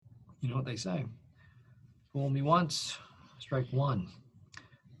You know what they say. Fool me once, strike one.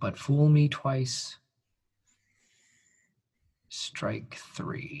 But fool me twice, strike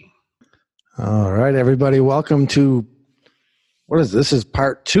three. All right, everybody. Welcome to, what is this? This is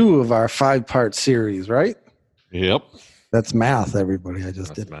part 2 of our 5-part series, right? Yep. That's math, everybody. I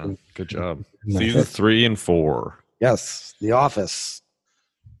just That's did math. Good job. in my Season head. 3 and 4. Yes, The Office.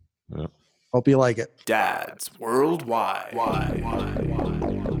 Yep. Hope you like it. Dads Worldwide.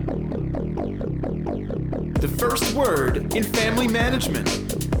 The first word in family management,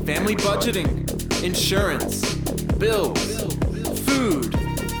 family budgeting, insurance, bills, food,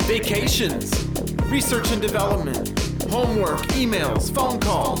 vacations, research and development, homework, emails, phone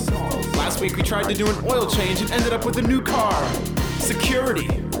calls. Last week we tried to do an oil change and ended up with a new car. Security.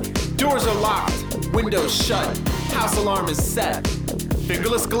 Doors are locked, windows shut, house alarm is set.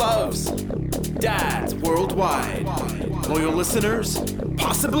 Fingerless gloves. Dads Worldwide. Loyal listeners,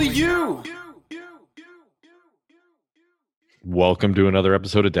 possibly you. Welcome to another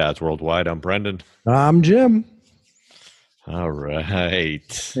episode of Dads Worldwide. I'm Brendan. I'm Jim. All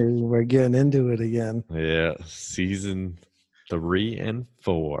right. We're getting into it again. Yeah. Season 3 and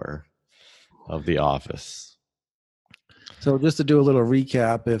 4 of The Office. So just to do a little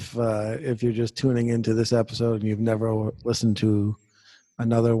recap, if you're just tuning into this episode and you've never listened to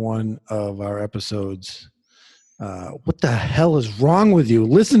another one of our episodes, what the hell is wrong with you?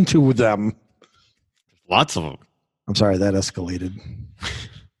 Listen to them. Lots of them. I'm sorry, that escalated.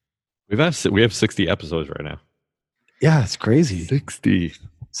 We have 60 episodes right now. Yeah, it's crazy.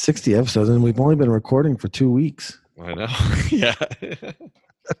 60 episodes, and we've only been recording for 2 weeks. I know. Yeah.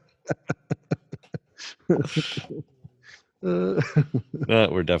 No,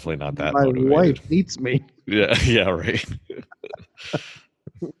 we're definitely not that My motivated. wife hates me. Yeah, right.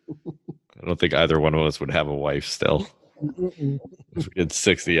 I don't think either one of us would have a wife still. If we had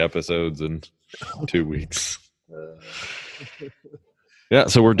 60 episodes in 2 weeks. Yeah,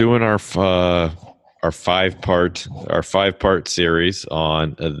 so we're doing our 5-part series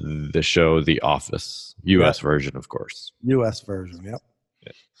on the show The Office, U.S. version, of course. U.S. version, yep.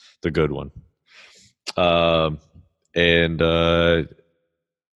 Yeah, the good one. And the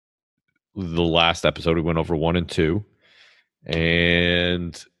last episode we went over 1 and 2.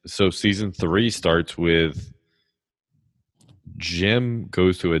 And so season 3 starts with Jim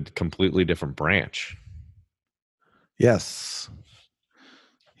goes to a completely different branch. Yes.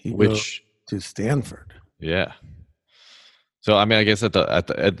 He goes to Stanford. Yeah. So I mean, I guess at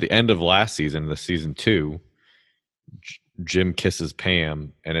the end of last season, the season 2, Jim kisses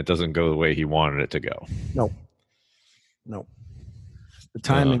Pam, and it doesn't go the way he wanted it to go. No. The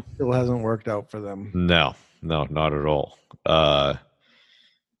timing still hasn't worked out for them. No, not at all. Of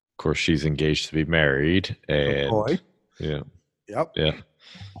course, she's engaged to be married, and boy. Yeah. Yep. Yeah.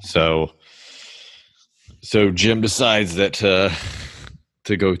 So Jim decides that to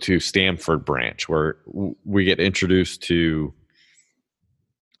go to Stanford branch, where we get introduced to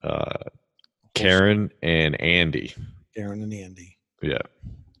Karen and Andy. Karen and Andy. Yeah.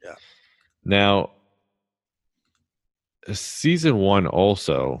 Yeah. Now, season 1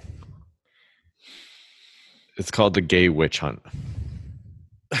 also, it's called The Gay Witch Hunt.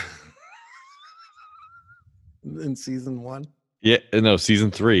 In season 1? Yeah, no, season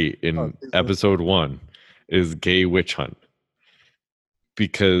 3 in season episode 1 is Gay Witch Hunt.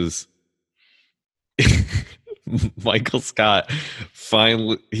 Because Michael Scott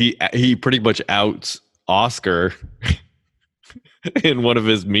finally he pretty much outs Oscar in one of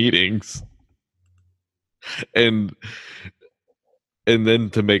his meetings. And then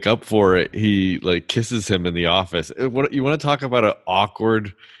to make up for it, he like kisses him in the office. What you want to talk about an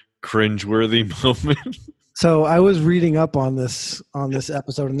awkward, cringeworthy moment? So I was reading up on this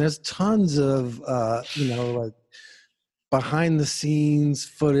episode, and there's tons of like behind the scenes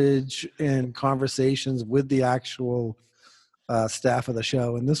footage and conversations with the actual staff of the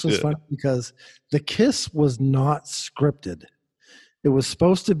show. And this was funny because the kiss was not scripted. It was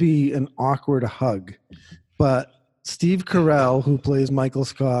supposed to be an awkward hug, but Steve Carell, who plays Michael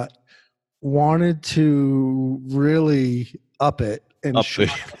Scott, wanted to really up it and shock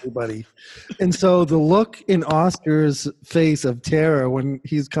everybody. And so the look in Oscar's face of terror when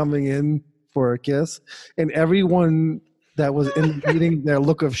he's coming in for a kiss, and everyone that was in the meeting, their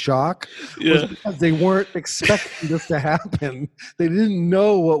look of shock was because they weren't expecting this to happen. They didn't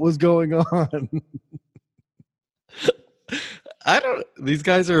know what was going on. These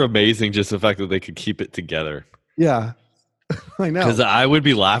guys are amazing, just the fact that they could keep it together. Yeah, I know. Because I would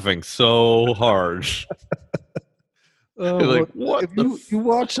be laughing so hard. Like, what? You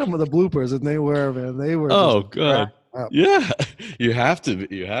watch some of the bloopers, and they were Oh, God. Yeah, you have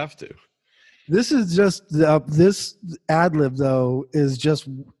to. You have to. This is just this ad lib though is just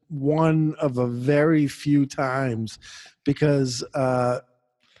one of a very few times because I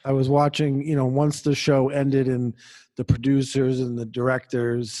was watching, once the show ended and the producers and the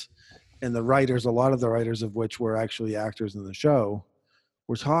directors and the writers, a lot of the writers of which were actually actors in the show,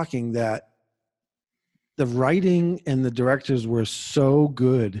 were talking that the writing and the directors were so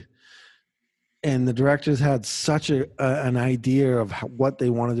good, and the directors had such an idea of what they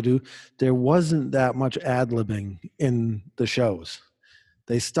wanted to do. There wasn't that much ad-libbing in the shows.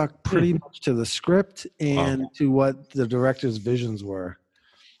 They stuck pretty much to the script and to what the director's visions were.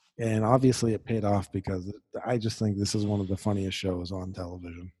 And obviously it paid off because I just think this is one of the funniest shows on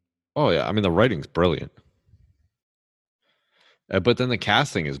television. Oh yeah, I mean the writing's brilliant, but then the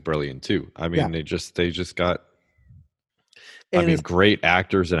casting is brilliant too. I mean they just got, great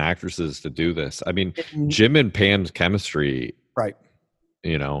actors and actresses to do this. I mean, Jim and Pam's chemistry, right?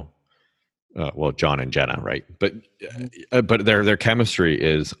 Well, John and Jenna, right? But their chemistry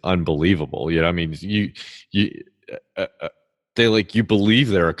is unbelievable. I mean, they you believe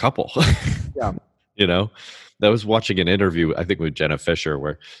they're a couple. Yeah. I was watching an interview, I think with Jenna Fisher,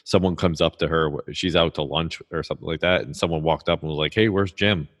 where someone comes up to her, she's out to lunch or something like that, and someone walked up and was like, "Hey, where's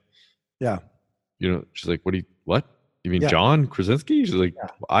Jim?" Yeah. She's like, "What? You mean John Krasinski?" She's like,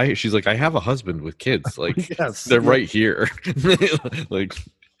 she's like, "I have a husband with kids. Like, yes, they're right here."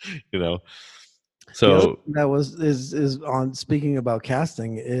 So that is on. Speaking about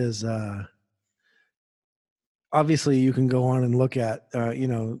casting, is obviously you can go on and look at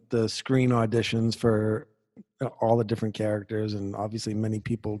the screen auditions for all the different characters, and obviously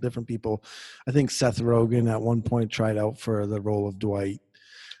different people. I think Seth Rogen at one point tried out for the role of Dwight.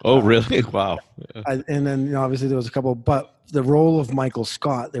 Oh, really? Wow. Yeah. And then obviously there was a couple, but the role of Michael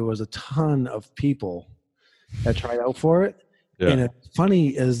Scott, there was a ton of people that tried out for it. Yeah. And it's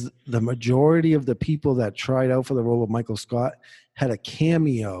funny is the majority of the people that tried out for the role of Michael Scott had a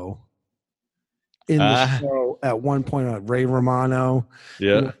cameo in the show at one point on Ray Romano.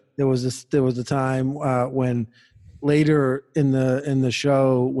 Yeah. There was a time when later in the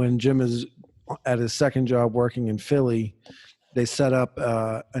show, when Jim is at his second job working in Philly, they set up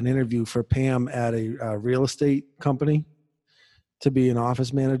an interview for Pam at a real estate company to be an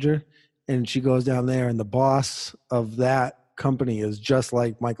office manager. And she goes down there, and the boss of that company is just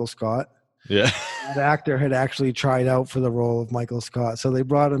like Michael Scott. Yeah. That actor had actually tried out for the role of Michael Scott. So they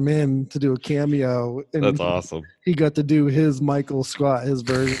brought him in to do a cameo. And that's awesome. He got to do his Michael Scott, his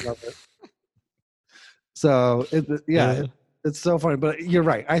version of it. So, it's so funny. But you're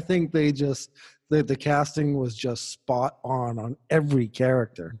right. I think they just, the casting was just spot on every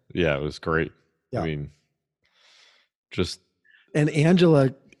character. Yeah, it was great. Yeah. I mean, just. And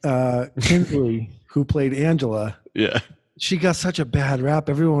Angela Kinsley, who played Angela. Yeah. She got such a bad rap.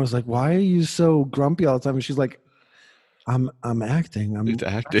 Everyone was like, "Why are you so grumpy all the time?" And she's like, "I'm acting. I'm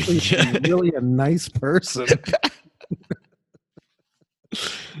acting. Really a nice person."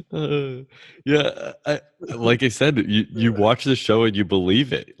 Like I said, you watch the show and you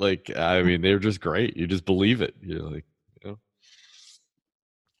believe it. Like, I mean, they're just great. You just believe it. You're like,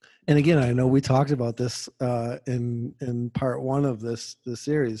 And again, I know we talked about this in part one of this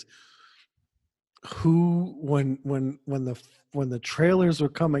series. Who when the trailers were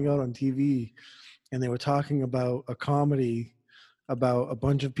coming out on TV and they were talking about a comedy about a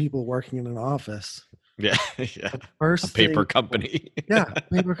bunch of people working in an office. Yeah. Paper company.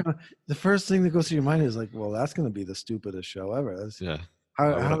 The first thing that goes through your mind is like, well, that's going to be the stupidest show ever.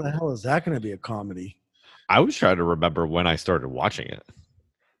 How the hell is that going to be a comedy? I was trying to remember when I started watching it,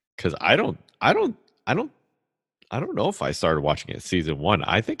 because I don't know if I started watching it season one.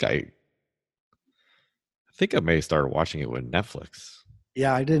 I think I may have started watching it with Netflix.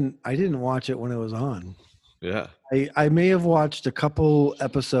 Yeah, I didn't watch it when it was on. Yeah. I may have watched a couple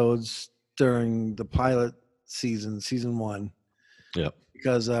episodes during the pilot season one. Yeah.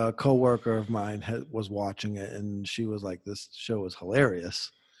 Because a coworker of mine was watching it, and she was like, "This show is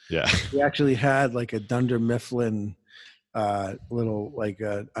hilarious." Yeah. We actually had like a Dunder Mifflin little like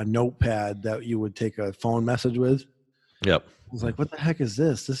a notepad that you would take a phone message with. Yep. I was like, "What the heck is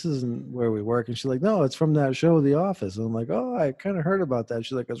this? This isn't where we work." And she's like, "No, it's from that show, The Office." And I'm like, "Oh, I kind of heard about that."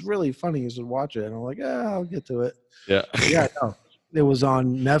 She's like, "It's really funny. You should watch it." And I'm like, "Yeah, I'll get to it." Yeah. Yeah. No, it was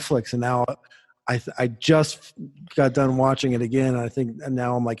on Netflix, and now I just got done watching it again. And I think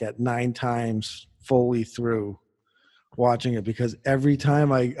now I'm like at 9 times fully through watching it, because every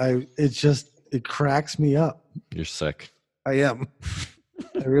time it cracks me up. You're sick. I am.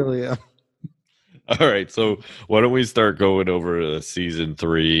 I really am. All right, so why don't we start going over the season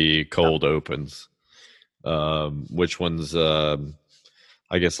 3 cold opens? Which ones? I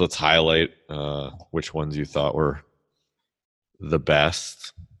guess let's highlight which ones you thought were the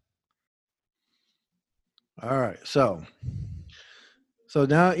best. All right, so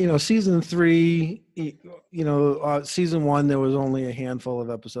now season 3. Season 1 there was only a handful of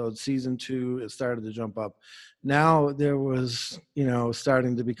episodes. Season 2 it started to jump up. Now there was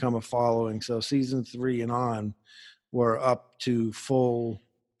starting to become a following. So season 3 and on were up to full,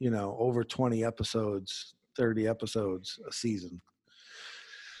 over 20 episodes, 30 episodes a season.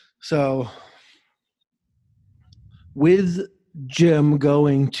 So with Jim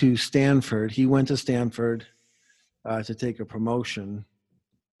going to Stanford, he went to Stanford to take a promotion.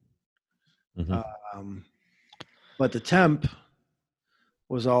 Mm-hmm. But the temp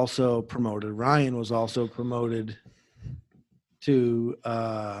was also promoted. Ryan was also promoted to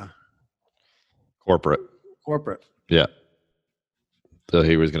Corporate. Yeah. So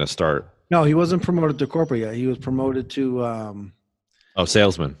he was going to start. No, he wasn't promoted to corporate yet. He was promoted to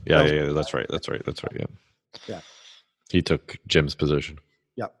salesman. Yeah, salesman. yeah, that's right. Yeah. Yeah. He took Jim's position.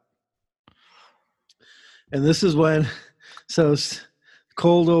 Yep. And this is when,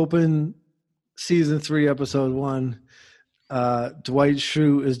 cold open, season 3, episode 1. Dwight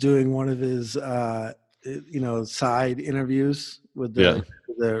Schrute is doing one of his, side interviews with the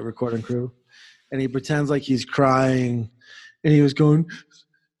recording crew, and he pretends like he's crying, and he was going,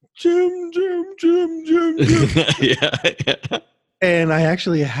 Jim. Yeah. And I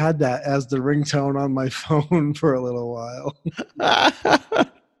actually had that as the ringtone on my phone for a little while.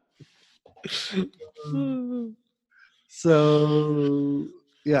 So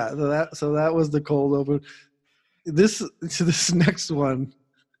that was the cold open. This next one,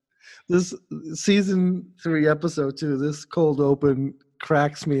 this season 3, episode 2, this cold open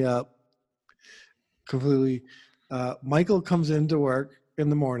cracks me up completely. Michael comes into work in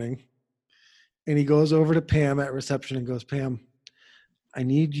the morning, and he goes over to Pam at reception and goes, Pam, I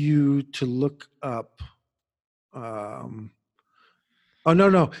need you to look up. No.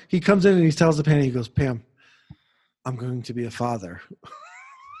 He comes in and he tells the Pam, he goes, Pam, I'm going to be a father.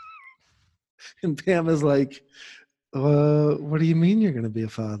 And Pam is like, what do you mean you're going to be a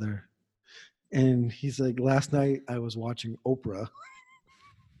father? And he's like, last night I was watching Oprah.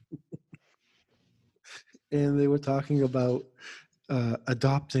 And they were talking about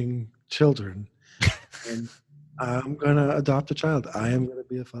adopting children. And I'm going to adopt a child. I am going to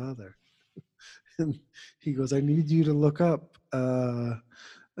be a father. And he goes, I need you to look up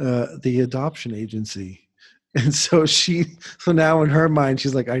the adoption agency. And so now in her mind,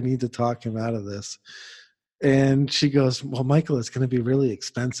 she's like, I need to talk him out of this. And she goes, well, Michael, it's going to be really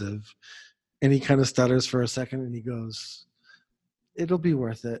expensive. And he kind of stutters for a second, and he goes, it'll be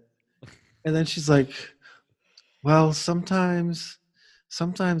worth it. And then she's like, well, sometimes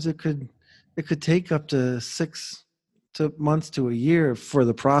it could take up to 6 months to a year for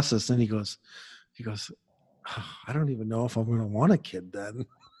the process. And he goes, oh, I don't even know if I'm going to want a kid then.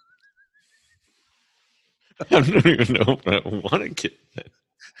 I don't even know if I want a kid then.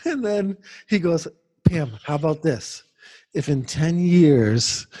 And then he goes, Pam, how about this? If in 10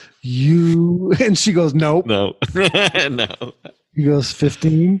 years and she goes, nope. No. No. He goes,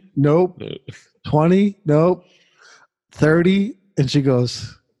 15? Nope. No. 20? Nope. 30? And she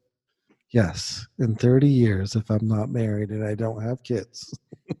goes, yes, in 30 years, if I'm not married and I don't have kids,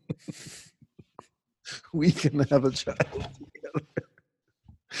 we can have a child together.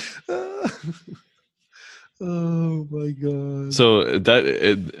 Oh my God! So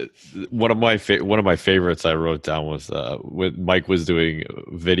one of my favorites I wrote down was when Mike was doing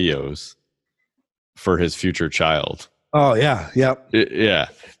videos for his future child. Oh yeah, yep, yeah,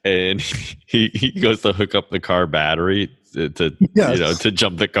 and he goes to hook up the car battery to to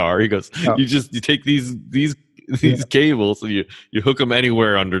jump the car. He goes, yep. you take these cables and you hook them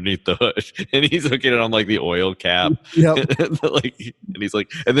anywhere underneath the hood, and he's hooking it on like the oil cap. Yep. and he's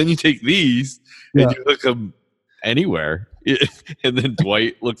like, and then you take these and you hook them anywhere. And then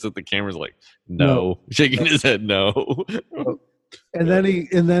Dwight looks at the cameras like, no. Shaking his head, no. And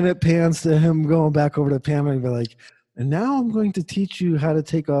then it pans to him going back over to Pam and be like, and now I'm going to teach you how to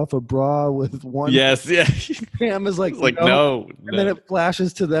take off a bra with one. Yes, yeah. Pam is like no. And then it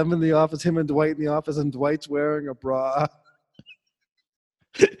flashes to them in the office, him and Dwight in the office, and Dwight's wearing a bra.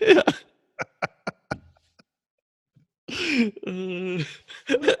 Yeah. And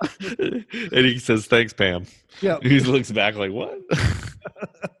he says, thanks, Pam. Yeah. He looks back like, what?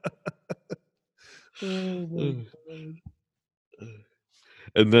 Oh my God.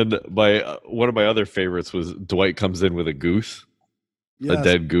 And then one of my other favorites was Dwight comes in with a goose. Yes, a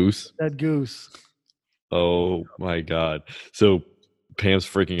dead goose. Dead goose. Oh my God. So Pam's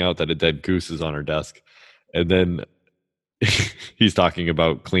freaking out that a dead goose is on her desk. And then he's talking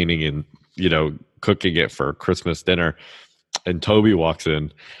about cleaning and, cooking it for Christmas dinner. And Toby walks in.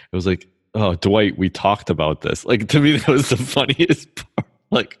 It was like, oh, Dwight, we talked about this. Like, to me, that was the funniest part.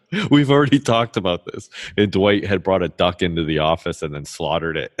 Like, we've already talked about this. And Dwight had brought a duck into the office and then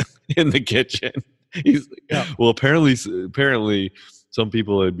slaughtered it in the kitchen. He's like, Yeah. well, apparently some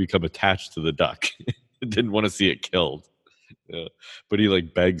people had become attached to the duck. Didn't want to see it killed. Yeah. But he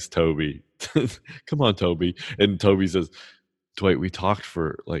like begs Toby, come on, Toby. And Toby says, Dwight, we talked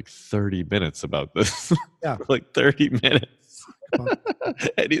for like 30 minutes about this. Yeah. Like 30 minutes.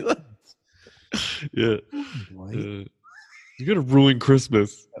 And he's like, yeah. Dwight. You're going to ruin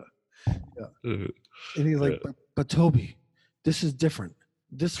Christmas. Yeah. And he's like, but Toby, this is different.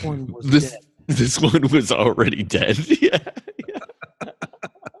 This one was This dead. this one was already dead. Yeah.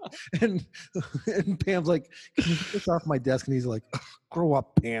 And Pam's like, can you get this off my desk? And he's like, grow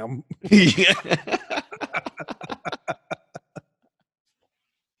up, Pam. Yeah.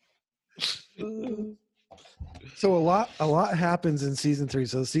 So a lot happens in season 3.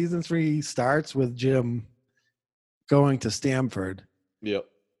 So season 3 starts with Jim going to Stamford, Yep.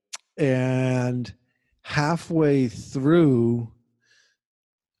 and halfway through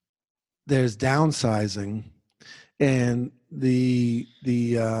there's downsizing, and the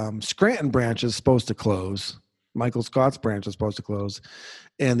Scranton branch is supposed to close. Michael Scott's branch is supposed to close,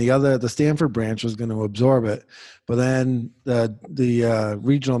 and the Stamford branch was going to absorb it. But then the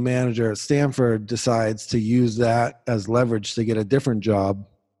regional manager at Stamford decides to use that as leverage to get a different job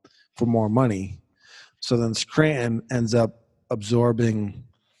for more money. So then Scranton ends up absorbing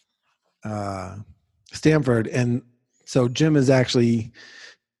Stamford, and so Jim is actually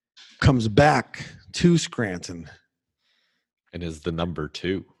comes back to Scranton And is the number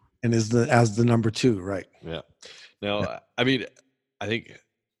 2. and is as the number 2, right? Yeah. Now, I mean, I think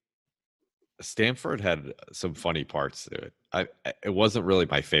Stanford had some funny parts to it. It wasn't really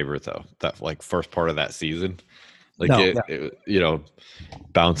my favorite though. That like first part of that season, like No, it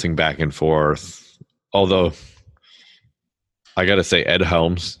bouncing back and forth. Although I got to say, Ed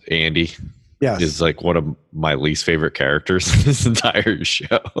Helms, Andy, Yes. is like one of my least favorite characters in this entire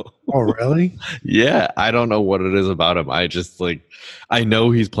show. Oh, really? Yeah, I don't know what it is about him. I just like, I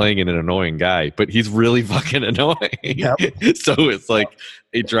know he's playing an annoying guy, but he's really fucking annoying. Yep. So it's like,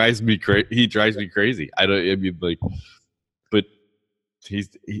 it drives me crazy. He drives me crazy. I mean, like, but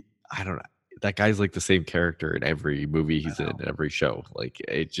I don't know. That guy's like the same character in every movie he's in, every show. Like,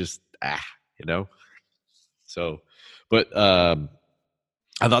 it just, So, but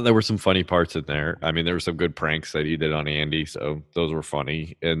I thought there were some funny parts in there. I mean, there were some good pranks that he did on Andy, so those were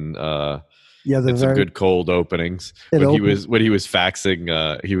funny. And Yeah, and some good cold openings when he was faxing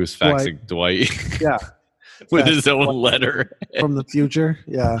Dwight Yeah. with his own letter from the future.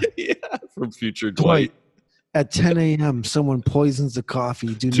 Yeah. yeah, from future Dwight, Dwight. at 10 a.m., someone poisons the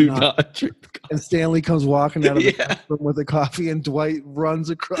coffee. Do Do not. not drink the coffee. And Stanley comes walking out of the Yeah. room with a coffee, and Dwight runs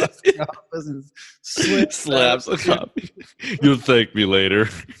across the office and Slaps the coffee. You'll thank me later.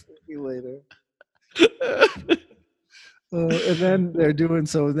 later. And then they're doing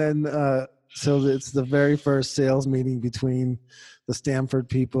so. Then so it's the very first sales meeting between the Stamford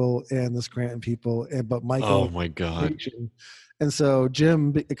people and the Scranton people, but Michael. Oh my god. And so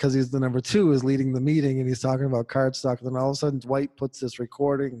Jim, because he's the number 2, is leading the meeting, and he's talking about cardstock. And then all of a sudden, Dwight puts this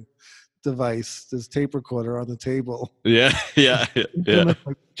recording device, this tape recorder, on the table. Yeah.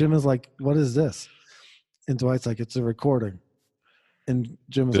 Jim is like, "What is this?" And Dwight's like, "It's a recording." And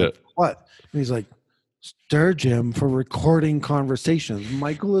Jim is like, "What?" And he's like, "Stir Jim for recording conversations.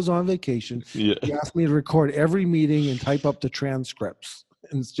 Michael is on vacation. Yeah. He asked me to record every meeting and type up the transcripts."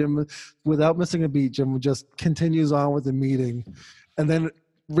 And Jim, without missing a beat, Jim just continues on with the meeting. And then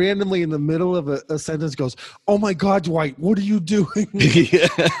randomly in the middle of a sentence goes, "Oh my God, Dwight, what are you doing?" Yeah.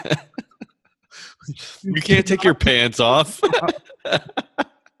 You can't take your pants off.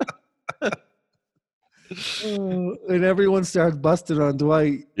 And everyone starts busting on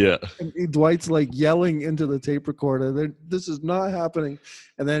Dwight. Yeah. And Dwight's like yelling into the tape recorder, "This is not happening."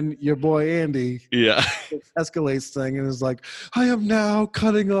 And then your boy Andy Yeah. escalates thing and is like, "I am now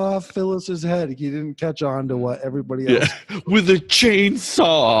cutting off Phyllis's head." He didn't catch on to what everybody else. Yeah. With a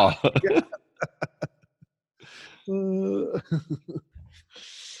chainsaw.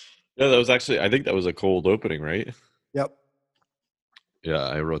 Yeah, that was actually, I think that was a cold opening, right? Yep. Yeah,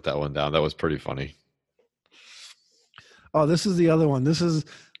 I wrote that one down. That was pretty funny. Oh, this is the other one. This is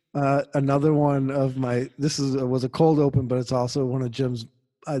another one of my. Was a cold open, but it's also one of Jim's.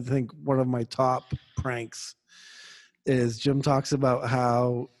 I think one of my top pranks is Jim talks about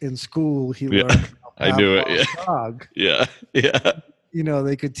how in school he learned. I knew it. Yeah. Dog. Yeah. Yeah.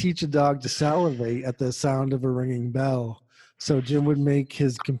 they could teach a dog to salivate at the sound of a ringing bell. So Jim would make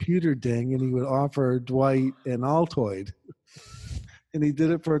his computer ding, and he would offer Dwight an Altoid. And he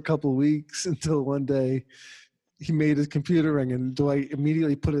did it for a couple of weeks until one day he made his computer ring, and Dwight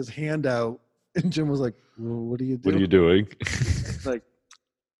immediately put his hand out, and Jim was like, well, "What are you doing?" What are you doing? Like,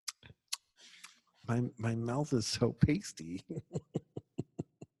 my mouth is so pasty.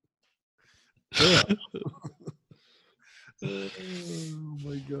 Oh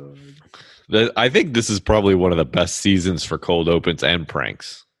my god! I think this is probably one of the best seasons for cold opens and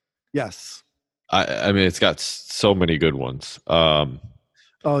pranks. Yes. I mean, it's got so many good ones. When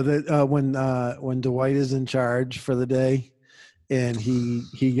Dwight is in charge for the day, and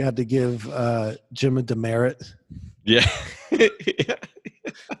he had to give Jim a demerit. Yeah. Yeah.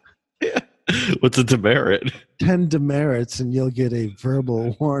 What's a demerit? 10 demerits, and you'll get a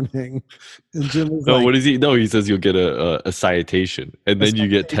verbal warning. And Jim was No, like, what is he? No, he says you'll get a citation, and then you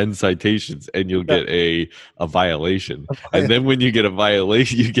get 10 citations, and you'll get a violation. And then when you get a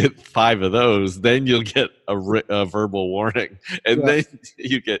violation, you get 5 of those. Then you'll get a verbal warning, and then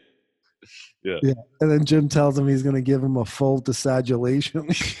you get yeah. And then Jim tells him he's going to give him a full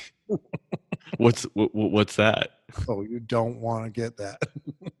desadulation. What's that? Oh, you don't want to get that.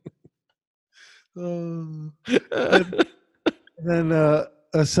 And then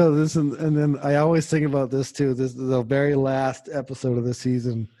I always think about this too. This is the very last episode of the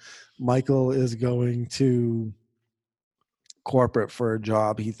season. Michael is going to corporate for a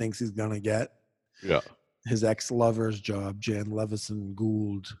job he thinks he's going to get. Yeah. His ex-lover's job, Jan Levison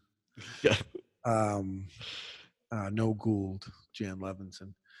Gould. Yeah. No Gould, Jan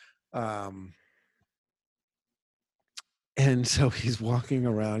Levinson. And so he's walking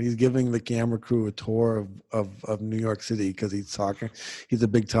around. He's giving the camera crew a tour of New York City because he's talking. He's a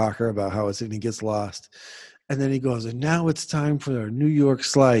big talker about how it's, and he gets lost. And then he goes, and now it's time for our New York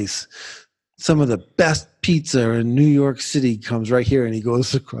slice. Some of the best pizza in New York City comes right here. And he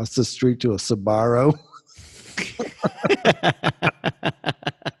goes across the street to a Sbarro.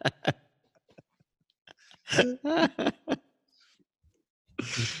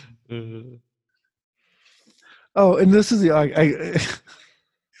 Oh, and this is I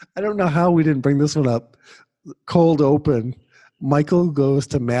don't know how we didn't bring this one up. Cold open. Michael goes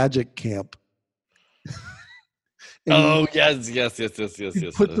to magic camp. Yes. He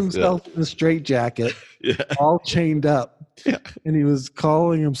puts himself in a straitjacket, all chained up, and he was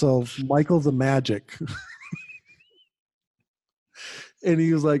calling himself Michael the Magic. And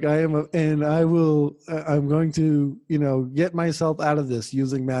he was like, I'm going to, get myself out of this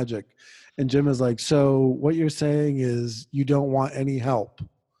using magic. And Jim is like, so what you're saying is you don't want any help?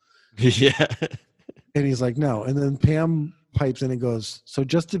 Yeah. And he's like, no. And then Pam pipes in and goes, so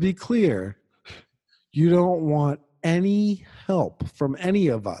just to be clear, you don't want any help from any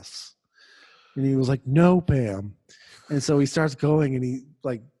of us? And he was like, no, Pam. And so he starts going, and he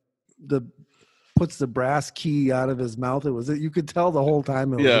puts the brass key out of his mouth. You could tell the whole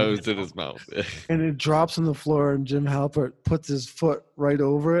time. It was in his mouth. And it drops on the floor, and Jim Halpert puts his foot right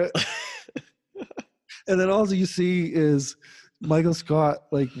over it. And then all you see is Michael Scott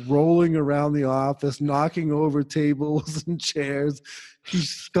rolling around the office, knocking over tables and chairs. He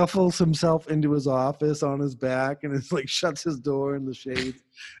scuffles himself into his office on his back, and it's shuts his door in the shades.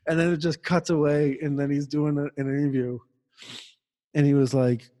 And then it just cuts away, and then he's doing an interview. And he was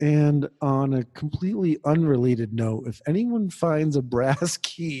like, and on a completely unrelated note, if anyone finds a brass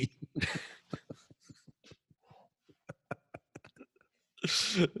key.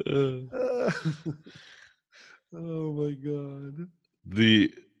 Oh my God.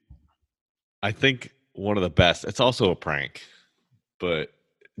 I think one of the best, it's also a prank, but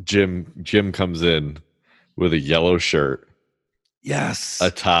Jim comes in with a yellow shirt. Yes. A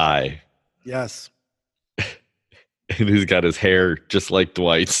tie. Yes. And he's got his hair just like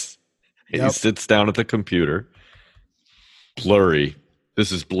Dwight's. And he sits down at the computer. Blurry.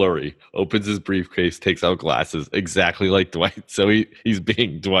 This is blurry. Opens his briefcase, takes out glasses, exactly like Dwight. So he's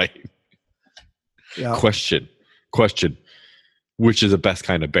being Dwight. Yeah. Question. Which is the best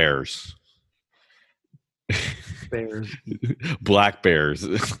kind of bears? Bears. Black bears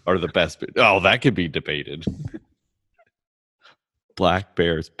are the best. Oh, that could be debated. Black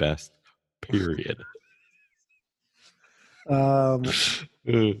bears best, period.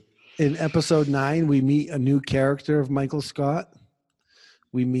 In episode 9, we meet a new character of Michael Scott.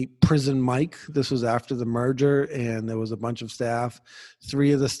 We meet Prison Mike. This was after the merger, and there was a bunch of staff.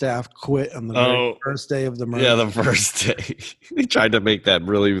 3 of the staff quit on the very first day of the merger. Yeah, the first day. He tried to make that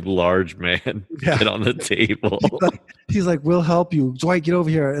really large man get on the table. He's like, we'll help you. Dwight, get over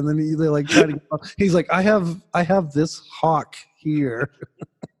here. And then they try to. He's like, I have this hawk here.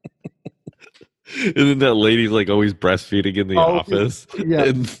 And then that lady's like always breastfeeding in the Oh, office. yeah.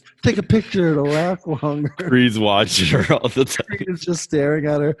 And Take a picture, it'll last longer. Creed's watching her all the time. Creed is just staring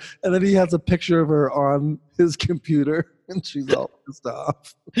at her, and then he has a picture of her on his computer, and she's all pissed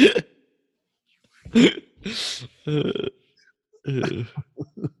off.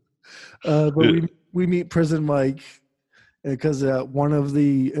 But we meet Prison Mike because one of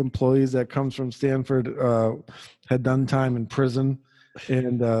the employees that comes from Stanford had done time in prison,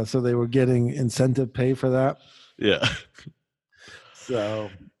 and so they were getting incentive pay for that. Yeah. So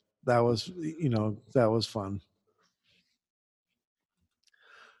that was fun.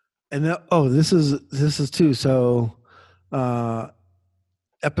 And this is too. So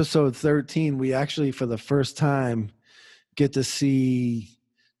episode 13, we actually for the first time get to see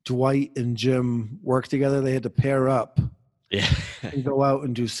Dwight and Jim work together. They had to pair up Yeah. and go out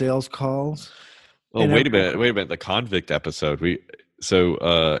and do sales calls. Oh, And wait a minute. The convict episode.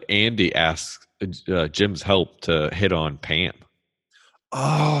 Andy asks Jim's help to hit on Pam.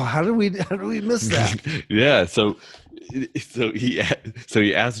 Oh, how did we miss that? Yeah. So he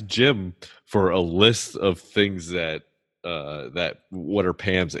asked Jim for a list of things that what are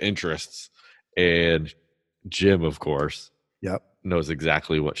Pam's interests, and Jim, of course, Yep. knows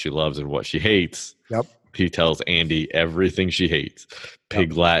exactly what she loves and what she hates. Yep. He tells Andy everything she hates: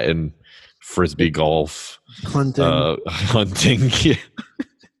 pig Latin, frisbee golf, Hunting, hunting. Yeah.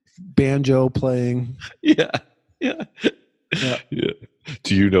 banjo playing. Yeah. Yeah.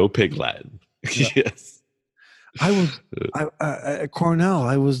 Do you know pig Latin? Yeah. Yes. I was at Cornell.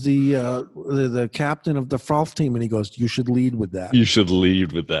 I was the captain of the Frolf team, and he goes, "You should lead with that." You should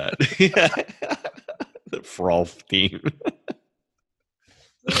lead with that. The Frolf team.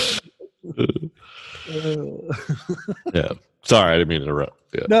 Yeah. Sorry, I didn't mean to interrupt.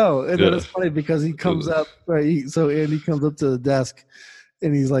 Yeah. No, and then Yeah. it's funny because he comes up, right? So Andy comes up to the desk,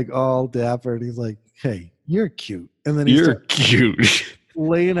 and he's like all dapper, and he's like, "Hey, you're cute," and then he You're starts cute.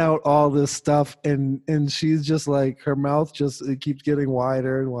 laying out all this stuff, and she's just like, her mouth it keeps getting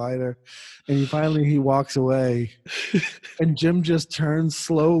wider and wider, and he walks away, and Jim just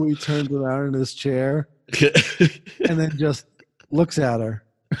slowly turns around in his chair, and then just looks at her,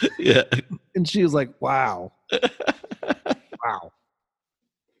 Yeah. and she was like, "Wow, wow."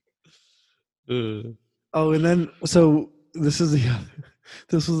 Oh, and then so this was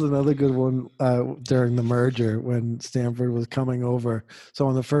another good one during the merger when Stanford was coming over. So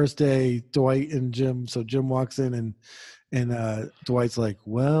on the first day, Dwight and Jim. So Jim walks in and Dwight's like,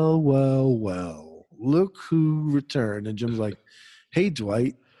 "Well, look who returned." And Jim's like, "Hey,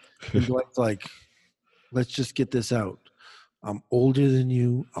 Dwight." And Dwight's like, "Let's just get this out. I'm older than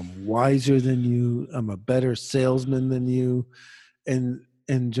you. I'm wiser than you. I'm a better salesman than you." And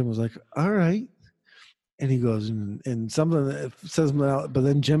Jim was like, "All right." And he goes and something that says, but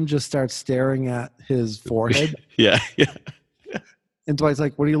then Jim just starts staring at his forehead. Yeah. And Dwight's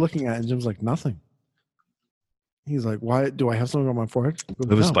like, "What are you looking at?" And Jim's like, "Nothing." He's like, "Why do I have something on my forehead?" He goes, I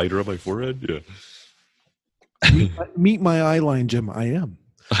have a "No." spider on my forehead. Yeah. Meet my eye line, Jim. I am.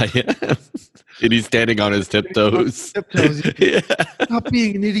 I am. And he's standing on his tiptoes. Yeah. Stop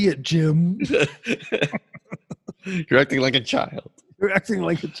being an idiot, Jim. You're acting like a child. You're acting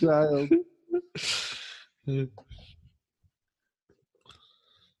like a child. I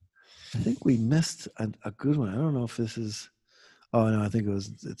think we missed a good one. I don't know if this is. Oh no, I think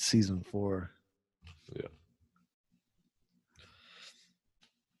it's season 4. Yeah.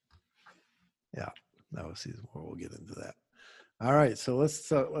 Yeah, that was season 4. We'll get into that. All right, so let's.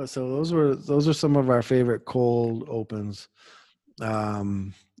 So those are some of our favorite cold opens.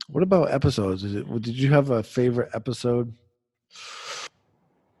 What about episodes? Did you have a favorite episode?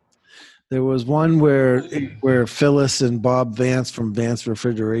 There was one where Phyllis and Bob Vance from Vance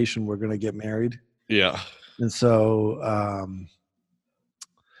Refrigeration were going to get married. Yeah. And so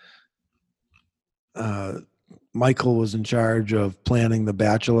Michael was in charge of planning the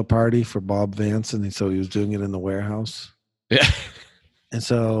bachelor party for Bob Vance, and so he was doing it in the warehouse. Yeah. And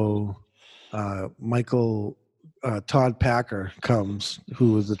so Todd Packer comes,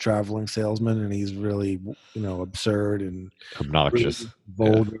 who is the traveling salesman, and he's really, absurd and Obnoxious.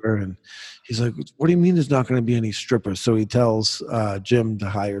 really vulgar. Yeah. And he's like, "What do you mean there's not going to be any strippers?" So he tells Jim to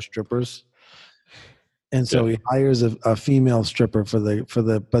hire strippers. And so he hires a female stripper for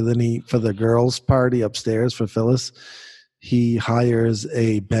the girls' party upstairs for Phyllis. He hires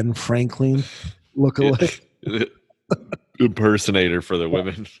a Ben Franklin lookalike. Yeah. Impersonator for the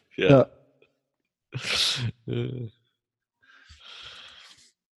women. Yeah. And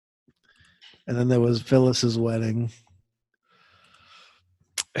then there was Phyllis's wedding.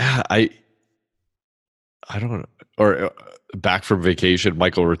 I don't know. Or back from vacation,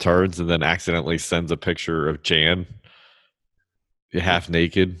 Michael returns and then accidentally sends a picture of Jan half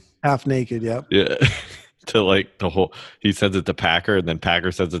naked. Half naked, yep. Yeah. To like the whole, he sends it to Packer and then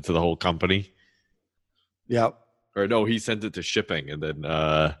Packer sends it to the whole company. Yep. Or no, he sends it to shipping and then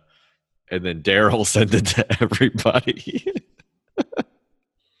Daryl sent it to everybody.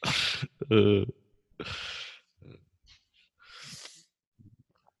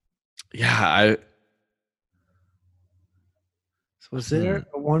 Yeah, Was there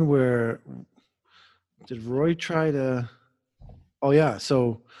one where did Roy try to? Oh yeah,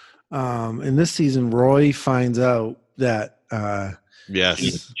 so in this season, Roy finds out that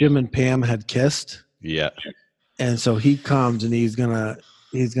yes, Jim and Pam had kissed, yeah, and so he comes and he's gonna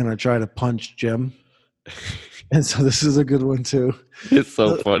try to punch Jim, and so this is a good one too. it's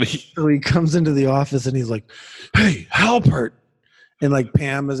so funny. So he comes into the office and he's like, "Hey, Halpert," and like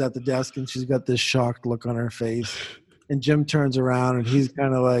Pam is at the desk and she's got this shocked look on her face. And Jim turns around and he's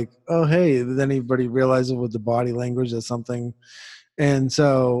kind of like, "Oh, hey." Then everybody realizes with the body language that something. And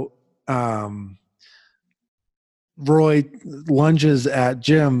so Roy lunges at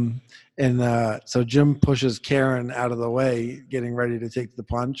Jim. And so Jim pushes Karen out of the way, getting ready to take the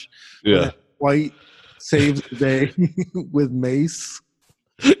punch. Yeah. White saves the day with mace.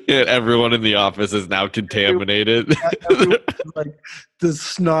 And everyone in the office is now contaminated. Like the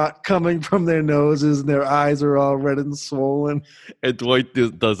snot coming from their noses and their eyes are all red and swollen. And Dwight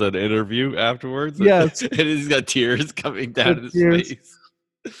does an interview afterwards. Yes. And he's got tears coming down his Tears. face.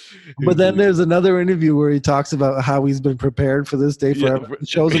 But then there's another interview where he talks about how he's been prepared for this day forever. Yeah. He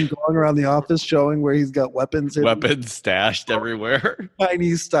shows him going around the office showing where he's got weapons Stashed everywhere.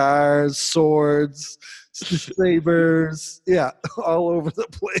 tiny stars, swords, sabers, yeah, all over the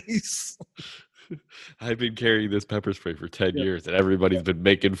place. I've been carrying this pepper spray for 10 years and everybody's been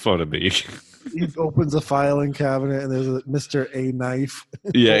making fun of me. He opens a filing cabinet and there's a Mr. A knife.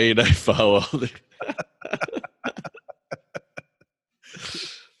 Yeah, and I follow.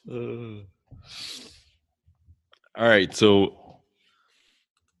 All right, so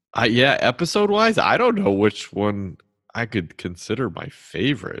episode wise, I don't know which one I could consider my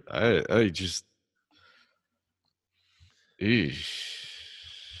favorite. I just eesh.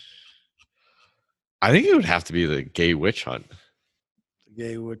 I think it would have to be the gay witch hunt. The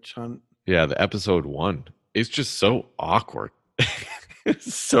gay witch hunt. Yeah, the episode 1. It's just so awkward.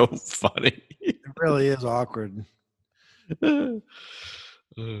 It's so funny. It really is awkward. I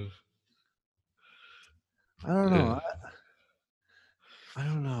don't know. I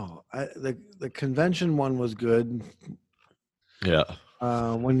don't know. The convention one was good. Yeah.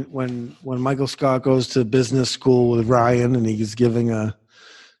 When Michael Scott goes to business school with Ryan and he's giving a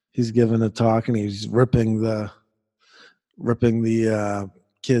talk and he's ripping the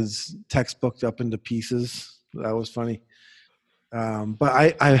kid's textbook up into pieces. That was funny.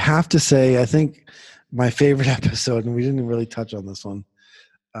 But I have to say, I think my favorite episode, and we didn't really touch on this one.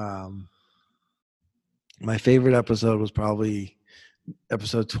 My favorite episode was probably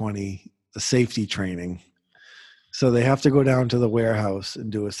episode 20, the safety training. So they have to go down to the warehouse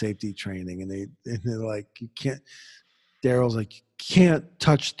and do a safety training, and they're like, you can't. Daryl's like, you can't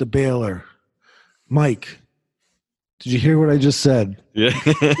touch the baler. Mike, did you hear what I just said? Yeah.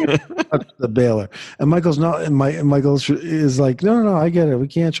 Touch the baler. And Michael's not. And Michael is like, no, I get it. We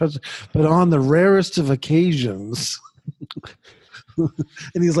can't trust it. But on the rarest of occasions.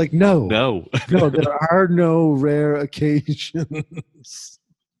 And he's like, no, there are no rare occasions.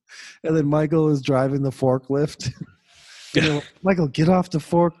 And then Michael is driving the forklift. And they're like, Michael, get off the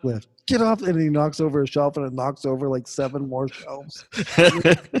forklift. Get off. And he knocks over a shelf and it knocks over like 7 more shelves.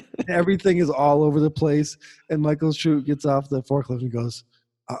 Everything is all over the place. And Michael Shute gets off the forklift and goes,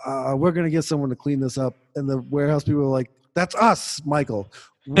 we're going to get someone to clean this up. And the warehouse people are like, that's us, Michael.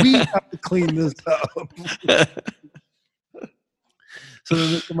 We have to clean this up. So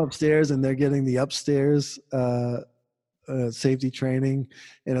then they come upstairs and they're getting the upstairs safety training,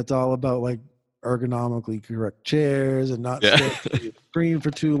 and it's all about like ergonomically correct chairs and not stay on the screen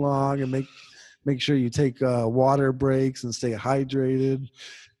for too long, and make sure you take water breaks and stay hydrated.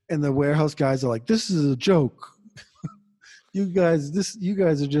 And the warehouse guys are like, "This is a joke. you guys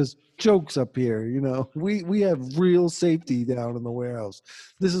are just jokes up here. You know, we have real safety down in the warehouse.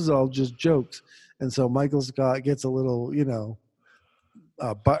 This is all just jokes." And so Michael Scott gets a little,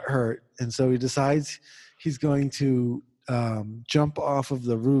 butt hurt, and so he decides he's going to jump off of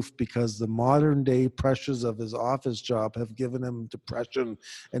the roof because the modern day pressures of his office job have given him depression,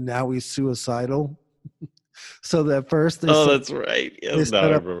 and now he's suicidal. So that first that's right. Yeah, they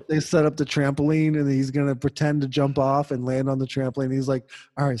set up the trampoline, and he's going to pretend to jump off and land on the trampoline. He's like,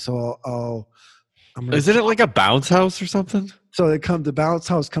 all right, so I'm gonna Isn't it like a bounce house or something? So the bounce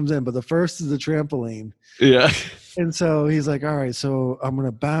house comes in, but the first is the trampoline. Yeah. And so he's like, all right, so I'm going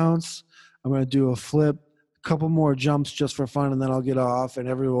to bounce. I'm going to do a flip, a couple more jumps just for fun, and then I'll get off and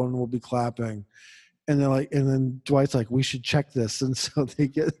everyone will be clapping. And they're like, and then Dwight's like, we should check this. And so they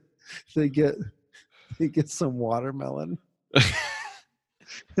get some watermelon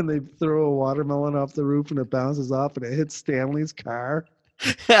and they throw a watermelon off the roof and it bounces off and it hits Stanley's car.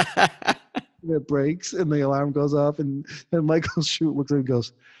 And it breaks and the alarm goes off and Michael Shute looks at him and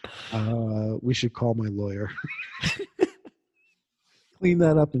goes, we should call my lawyer. Clean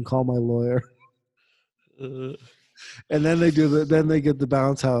that up and call my lawyer. And then they get the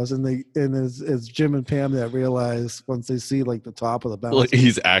bounce house and it's Jim and Pam that realize once they see like the top of the bounce Like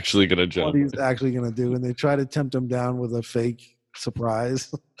he's actually gonna jump. what he's actually gonna do, and they try to tempt him down with a fake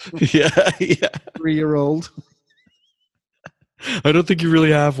surprise. Yeah. 3-year-old. I don't think you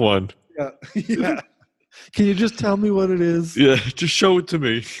really have one. Yeah. Can you just tell me what it is? Yeah, just show it to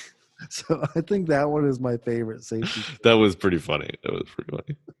me. So I think that one is my favorite safety. That was pretty funny.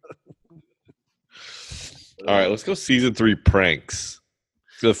 All right, let's go season 3 pranks.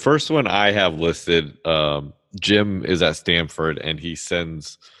 So the first one I have listed, Jim is at Stanford and he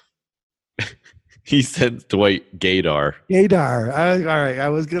sends Dwight Gaydar. Gaydar. All right, I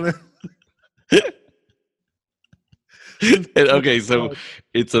was gonna. Okay, so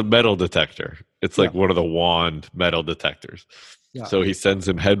it's a metal detector. It's like Yeah. one of the wand metal detectors. Yeah. So he sends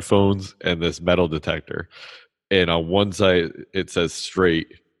him headphones and this metal detector. And on one side it says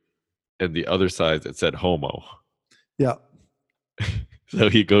straight, and the other side it said homo. Yeah. So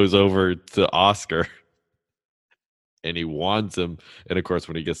he goes over to Oscar and he wands him. And of course,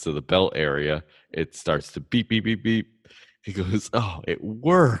 when he gets to the belt area, it starts to beep, beep, beep, beep. He goes, oh, it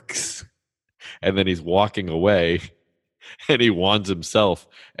works. And then he's walking away and he wands himself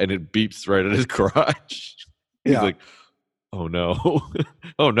and it beeps right at his crotch. He's Yeah. like, oh no.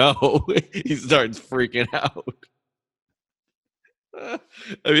 Oh no. He starts freaking out.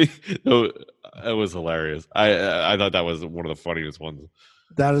 I mean, no, it was hilarious. I thought that was one of the funniest ones.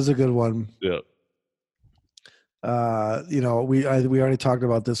 That is a good one. Yeah. We already talked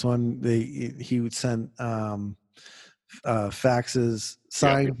about this one. He would send faxes,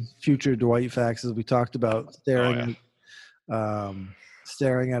 signed future Dwight faxes. We talked about staring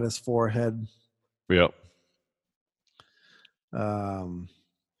at his forehead. Yep.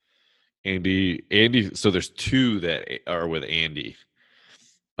 Andy. So there's 2 that are with Andy.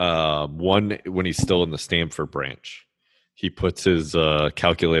 One when he's still in the Stanford branch, he puts his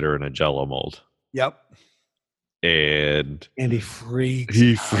calculator in a Jell-O mold. Yep. And he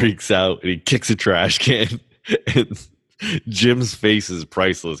freaks out and he kicks a trash can. And Jim's face is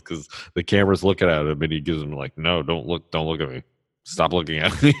priceless because the camera's looking at him and he gives him like, no, don't look at me. Stop looking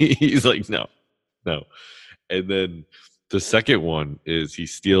at me. He's like, no. And then the second one is he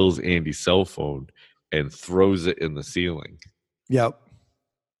steals Andy's cell phone and throws it in the ceiling. Yep.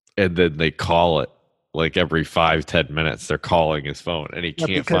 And then they call it like every 5-10 minutes. They're calling his phone and he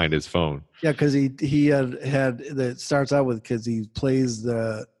can't find his phone. Yeah, because he had that starts out with because he plays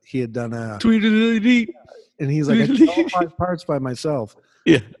he had done a Tweet. and he's like, I did all 5 parts by myself.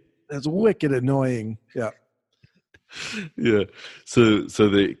 Yeah. That's wicked annoying. Yeah. Yeah. So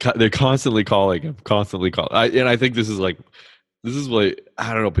they're constantly calling him, and I think this is like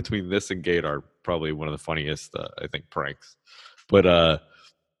I don't know, between this and Gaydar, probably one of the funniest I think pranks. But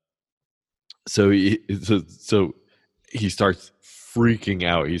so he starts freaking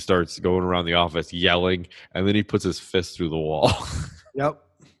out. He starts going around the office yelling, and then he puts his fist through the wall. Yep.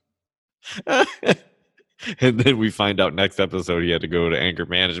 And then we find out next episode he had to go to anger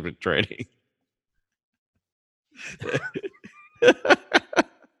management training.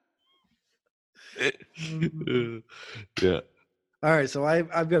 Yeah. All right, so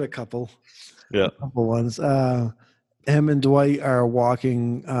I've got a couple. Yeah. A couple ones. Him and Dwight are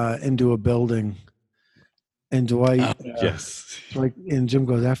walking into a building, and Dwight, yes, and Jim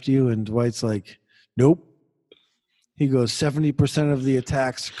goes after you, and Dwight's like, nope. He goes, 70% of the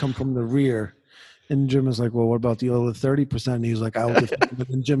attacks come from the rear. And Jim is like, well, what about the other 30%? And he's like, I will defend him.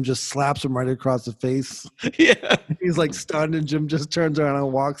 And Jim just slaps him right across the face. Yeah. He's like stunned, and Jim just turns around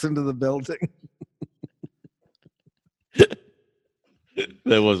and walks into the building.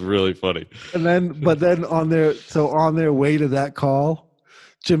 That was really funny. But then on their way to that call,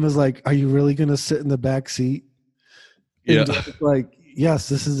 Jim is like, are you really going to sit in the back seat? And Yeah. Dwight's like, yes,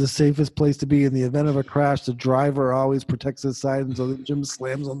 this is the safest place to be. In the event of a crash, the driver always protects his side. And so then Jim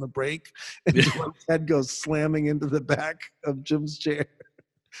slams on the brake, and Dwight's head goes slamming into the back of Jim's chair.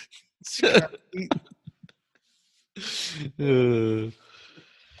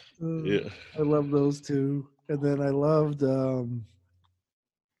 Yeah. I love those two. And then I loved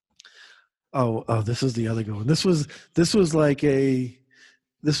this is the other good one. This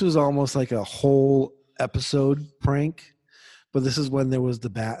was almost like a whole episode prank, but this is when there was the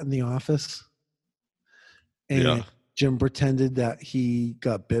bat in the office. And Yeah. Jim pretended that he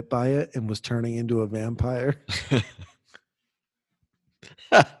got bit by it and was turning into a vampire.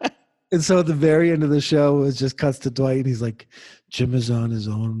 And so at the very end of the show, it just cuts to Dwight, and he's like, "Jim is on his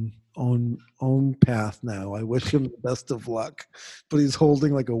own path now. I wish him the best of luck." But he's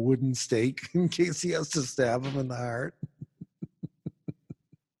holding like a wooden stake in case he has to stab him in the heart.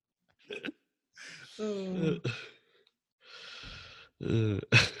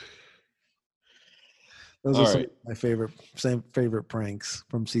 Those All are some right. of my favorite pranks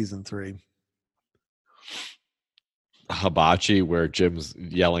from season 3. Hibachi, where Jim's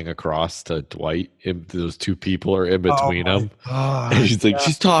yelling across to Dwight, and those two people are in between them. And she's like,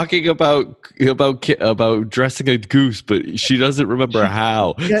 she's talking about dressing a goose, but she doesn't remember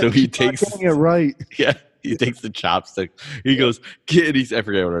how. So he takes it right. Yeah, he takes the chopstick. He goes, "Kid," I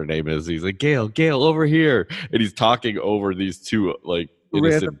forget what her name is. He's like, Gail, over here, and he's talking over these two like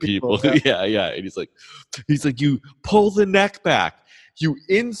innocent Random people. people, Yeah, and he's like, you pull the neck back. You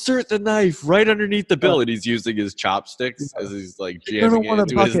insert the knife right underneath the bill, and he's using his chopsticks as he's like jamming it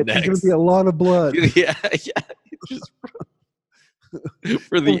into his neck. There's going to be a lot of blood. Yeah, just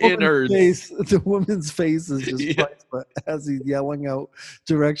for the innards. The woman's face is just Yeah. priceless as he's yelling out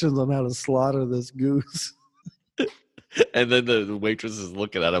directions on how to slaughter this goose. And then the waitress is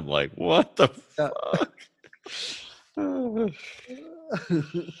looking at him like, "What the fuck?"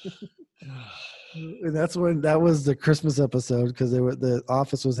 And that was the Christmas episode, because the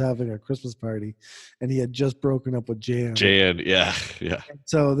office was having a Christmas party, and he had just broken up with Jan. Yeah.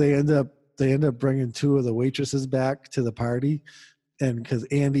 So they end up bringing 2 of the waitresses back to the party, and because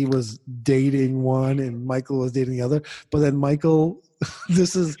Andy was dating one and Michael was dating the other, but then Michael,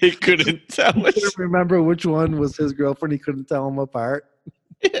 He couldn't tell. he couldn't remember which one was his girlfriend. He couldn't tell them apart.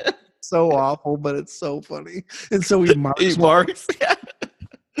 Yeah. So awful, but it's so funny. And so he marks. He marks. Yeah.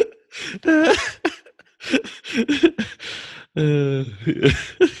 He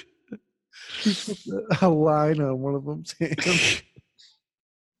put a line on one of them's hand.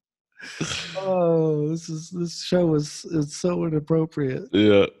 Oh, this show is so inappropriate.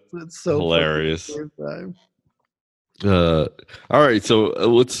 Yeah. It's so Hilarious. funny at the same All right, so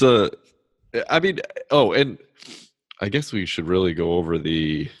let's I mean, and I guess we should really go over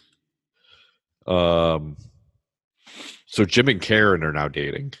the so Jim and Karen are now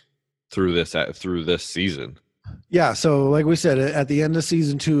dating through this season. Yeah, so like we said, at the end of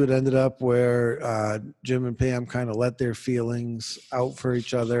season 2, it ended up where Jim and Pam kind of let their feelings out for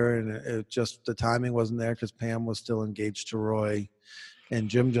each other, and it just, the timing wasn't there because Pam was still engaged to Roy, and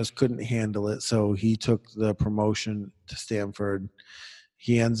Jim just couldn't handle it, so he took the promotion to Stanford.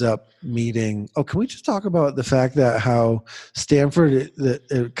 He ends up meeting. Oh, can we just talk about the fact that how Stanford,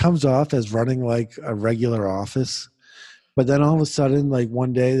 it comes off as running like a regular office, but then all of a sudden, like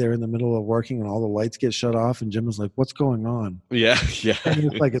one day, they're in the middle of working and all the lights get shut off, and Jim was like, "What's going on?" Yeah. And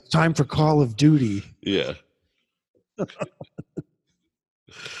it's like, it's time for Call of Duty, Yeah. and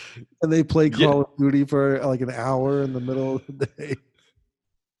they play Call of Duty for like an hour in the middle of the day.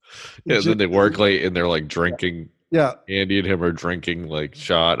 Yeah, then they work late and they're like drinking. Yeah. Andy and him are drinking like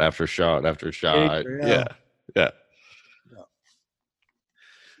shot after shot after shot. Yeah. Yeah.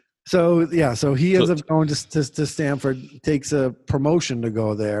 So he ends up going to Stanford, takes a promotion to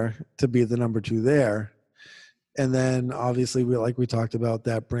go there to be the number 2 there, and then obviously we talked about,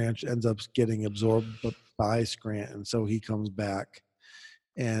 that branch ends up getting absorbed by Scranton, so he comes back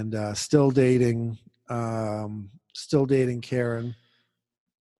and still dating Karen.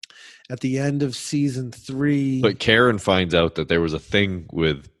 At the end of season 3, But Karen finds out that there was a thing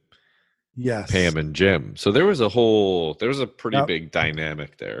with Pam and Jim. So there was a pretty big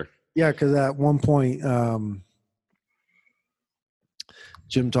dynamic there. Yeah, because at one point,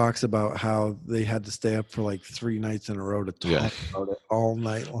 Jim talks about how they had to stay up for like 3 nights in a row to talk about it all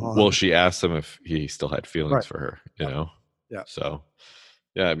night long. Well, she asked him if he still had feelings for her, you know? Yeah. So,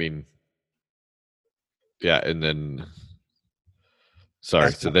 yeah, I mean, yeah, and then,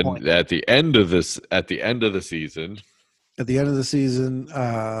 sorry. So then point. At the end of the season,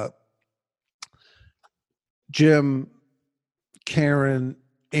 Jim, Karen,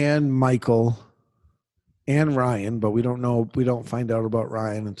 and Michael and Ryan, but we don't find out about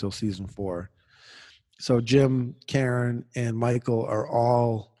Ryan until season 4. So Jim, Karen, and Michael are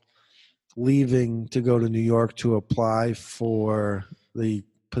all leaving to go to New York to apply for the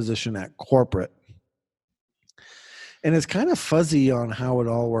position at corporate. And it's kind of fuzzy on how it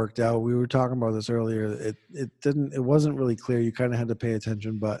all worked out. We were talking about this earlier. It wasn't really clear. You kind of had to pay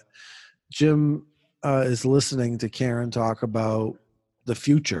attention, but Jim is listening to Karen talk about the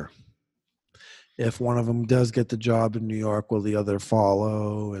future. If one of them does get the job in New York, will the other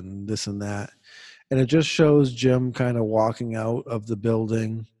follow, and this and that? And it just shows Jim kind of walking out of the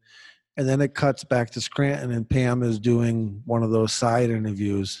building. And then it cuts back to Scranton, and Pam is doing one of those side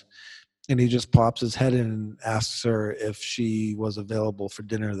interviews. And he just pops his head in and asks her if she was available for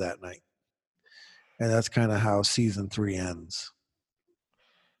dinner that night. And that's kind of how season 3 ends.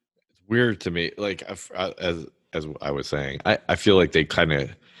 It's weird to me. Like, as I was saying, I feel like they kind of,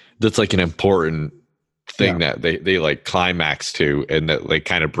 that's like an important thing that they like climax to, and that like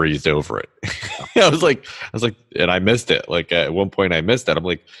kind of breezed over it. I was like, and I missed it. Like at one point I missed that. I'm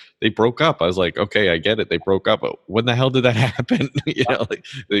like, they broke up. I was like, okay, I get it. They broke up. But when the hell did that happen? You know, like.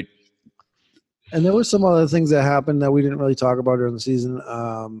 And there were some other things that happened that we didn't really talk about during the season.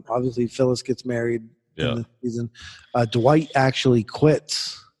 Obviously, Phyllis gets married in the season. Dwight actually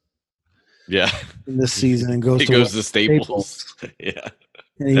quits. Yeah. In this season and goes to Staples. Yeah.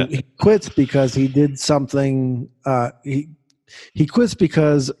 And he quits because he did something. He quits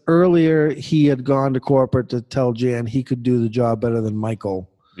because earlier he had gone to corporate to tell Jan he could do the job better than Michael.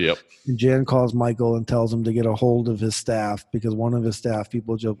 Yep. And Jan calls Michael and tells him to get a hold of his staff because one of his staff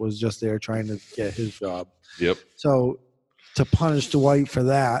people was just there trying to get his job. Yep. So to punish Dwight for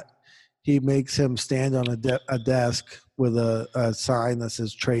that, he makes him stand on a desk with a sign that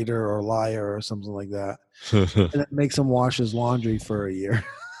says traitor or liar or something like that. And it makes him wash his laundry for a year.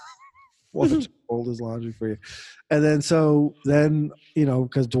 Hold his laundry for you. And then, you know,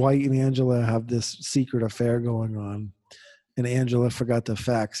 because Dwight and Angela have this secret affair going on, and Angela forgot to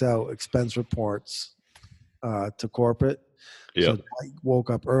fax out expense reports to corporate. Yep. So Dwight woke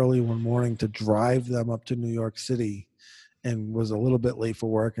up early one morning to drive them up to New York City and was a little bit late for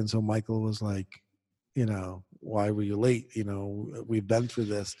work. And so Michael was like, you know, why were you late? You know, we've been through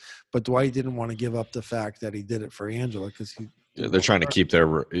this. But Dwight didn't want to give up the fact that he did it for Angela because they're trying to keep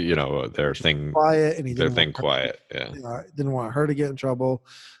their, you know, their thing quiet, and he their thing quiet. Yeah. Didn't want her to get in trouble.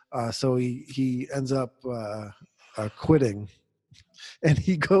 So he ends up quitting, and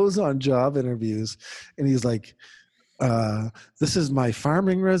he goes on job interviews, and he's like, this is my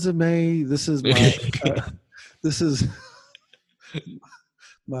farming resume. This is my, this is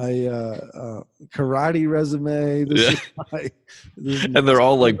my karate resume. And they're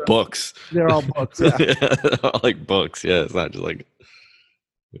all like books. They're all books. Yeah. They're all like books. Yeah. It's not just like,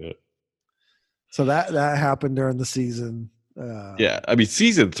 yeah. So that happened during the season. Yeah. I mean,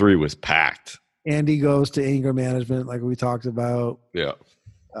 season 3 was packed. Andy goes to anger management, like we talked about. Yeah.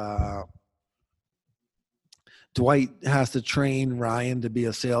 Dwight has to train Ryan to be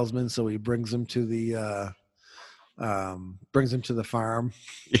a salesman, so he brings him to the farm.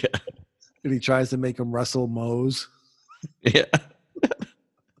 Yeah. And he tries to make him wrestle Mose. Yeah.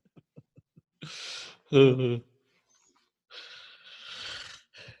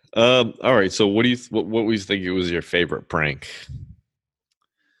 All right. So what was you think was your favorite prank?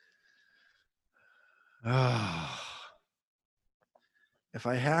 If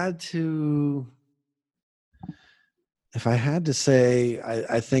I had to say,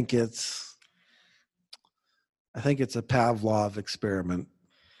 I think it's a Pavlov experiment.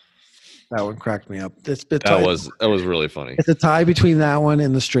 That one cracked me up. That was really funny. It's a tie between that one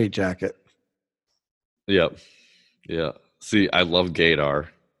and the straitjacket. Yep. Yeah. See, I love Gaydar.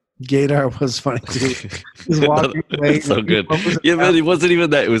 Gaydar was funny too. He's walking away. So good. Yeah, man, it wasn't even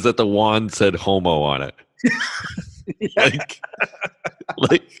that. It was that the wand said homo on it.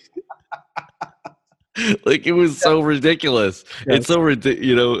 like it was so ridiculous. Yeah. It's so ridiculous,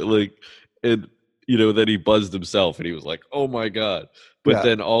 you know, like, and you know, then he buzzed himself and he was like, oh my God. But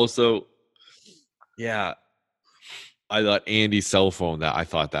then also, yeah, I thought Andy's cell phone, I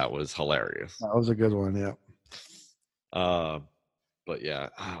thought that was hilarious. That was a good one. Yeah. But yeah,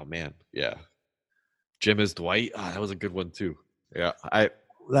 oh man, yeah. Jim is Dwight. Oh, that was a good one too. Yeah,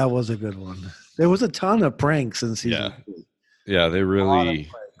 that was a good one. There was a ton of pranks in season 2. Yeah, they really.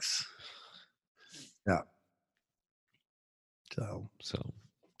 Yeah. So.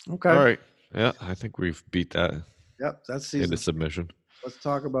 Okay. All right. Yeah, I think we've beat that. Yep, that's season. Into submission. Let's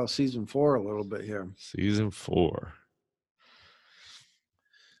talk about season 4 a little bit here. Season 4.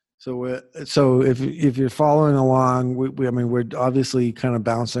 So if you're following along, we're obviously kind of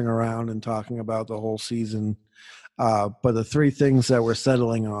bouncing around and talking about the whole season. But the 3 things that we're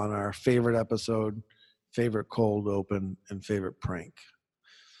settling on are favorite episode, favorite cold open, and favorite prank.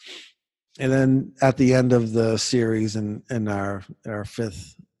 And then at the end of the series, in our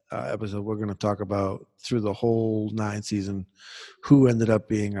 5th episode, we're going to talk about through the whole 9 season who ended up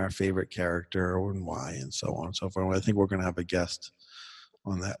being our favorite character and why, and so on and so forth. I think we're going to have a guest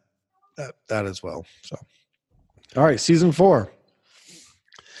on that as well. So, all right, season 4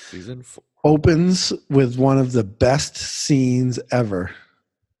 Season 4. opens with one of the best scenes ever.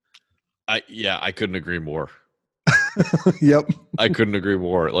 I couldn't agree more. Yep. I couldn't agree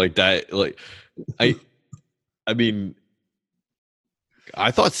more. Like that. Like I mean,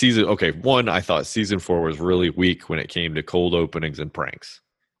 I thought I thought season 4 was really weak when it came to cold openings and pranks.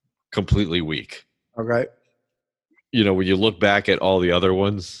 Completely weak. Okay. You know, when you look back at all the other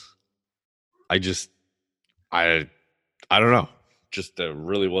ones, I don't know. Just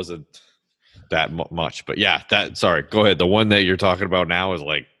really wasn't that much. But yeah, sorry. Go ahead. The one that you're talking about now is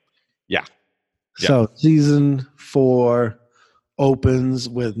like, yeah. So season 4 opens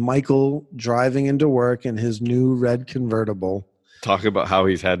with Michael driving into work in his new red convertible. Talk about how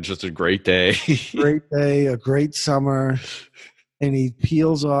he's had just a great day. Great day, a great summer. And he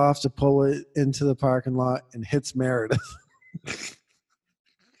peels off to pull it into the parking lot and hits Meredith.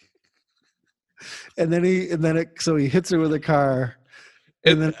 So he hits her with a car.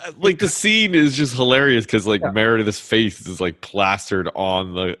 And then like the scene is just hilarious because like Meredith's face is like plastered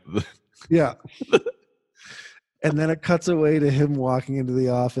on the yeah. And then it cuts away to him walking into the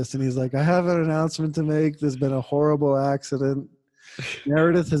office and he's like, I have an announcement to make. There's been a horrible accident.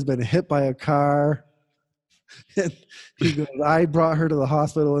 Meredith has been hit by a car. And he goes, I brought her to the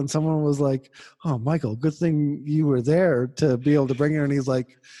hospital, and someone was like, oh, Michael, good thing you were there to be able to bring her. And he's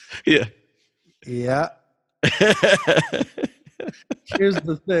like, yeah. Here's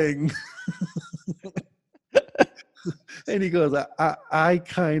the thing. And he goes, I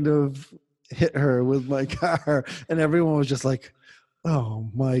kind of hit her with my car. And everyone was just like, oh,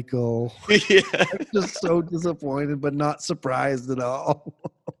 Michael. Yeah. I'm just so disappointed, but not surprised at all.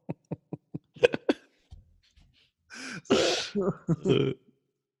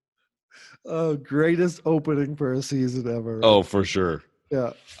 Oh, greatest opening for a season ever. Oh, for sure.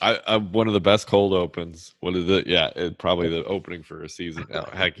 Yeah. I one of the best cold opens. Probably the opening for a season. Oh,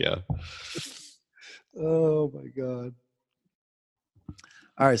 heck yeah. Oh my God.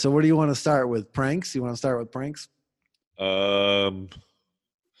 All right, so what do you want to start with? Pranks? You want to start with pranks? Sure.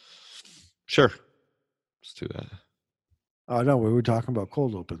 Let's do that. Oh no, we were talking about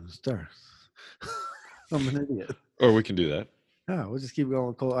cold opens. There. I'm an idiot. Or we can do that. Yeah, we'll just keep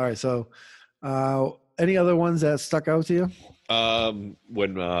going cold. All right, so any other ones that stuck out to you?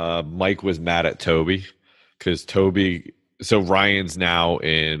 When Mike was mad at Toby, because Ryan's now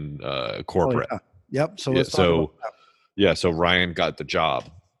in corporate. Oh, yeah. Yep. So let's talk about that. So Ryan got the job.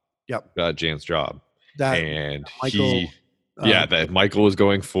 Yep. Got Jan's job. Michael, that Michael was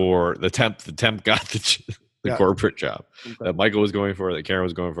going for the temp. The temp got the corporate job that Michael was going for, that Karen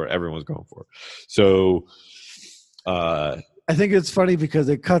was going for, everyone was going for. So, I think it's funny because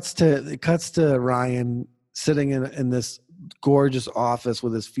it cuts to Ryan sitting in this gorgeous office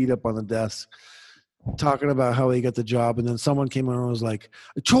with his feet up on the desk, talking about how he got the job, and then someone came in and was like,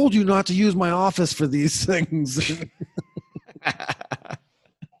 I told you not to use my office for these things.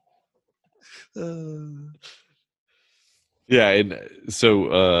 Yeah, and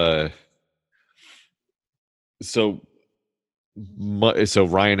so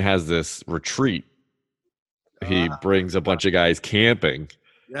Ryan has this retreat. He brings a bunch of guys camping.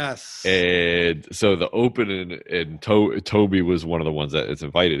 Yes. And so the opening, and Toby was one of the ones that is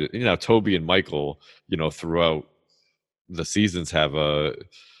invited. You know, Toby and Michael, throughout the seasons have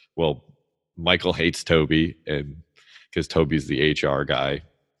Michael hates Toby, and because Toby's the HR guy.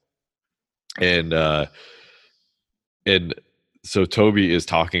 And so Toby is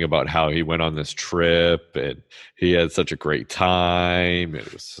talking about how he went on this trip and he had such a great time.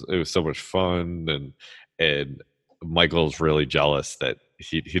 It was so much fun, and Michael's really jealous that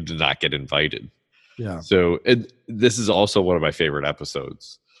he did not get invited. Yeah. So, and this is also one of my favorite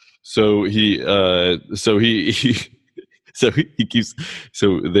episodes. So they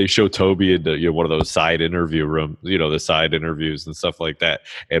show Toby in one of those side interview rooms, the side interviews and stuff like that.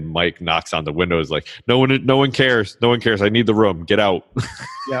 And Mike knocks on the window, is like, no one cares. No one cares. I need the room. Get out.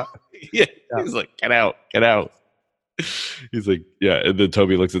 Yeah. Yeah. He's like, get out. He's like, yeah. And then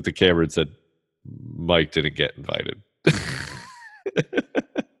Toby looks at the camera and said, Mike didn't get invited.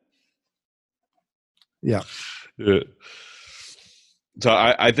 Yeah. So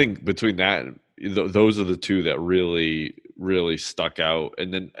I think between that, those are the two that really, really stuck out.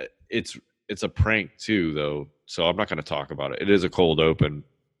 And then it's a prank too, though. So I'm not going to talk about it. It is a cold open.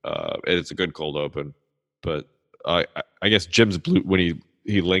 It's a good cold open. But I guess Jim's when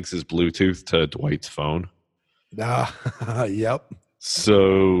he links his Bluetooth to Dwight's phone. Yep.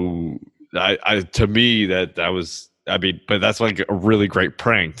 So I to me that was, I mean, but that's like a really great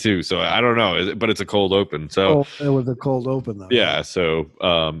prank too. So I don't know, but it's a cold open. So Oh, it was a cold open though. yeah. So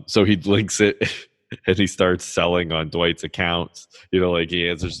he links it and he starts selling on Dwight's accounts. Like he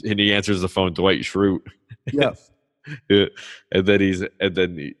answers the phone, Dwight Schrute. Yeah. Yeah. And then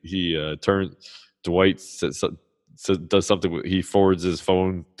he turns Dwight so does something. He forwards his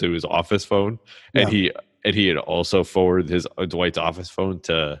phone to his office phone, and he had also forwarded his Dwight's office phone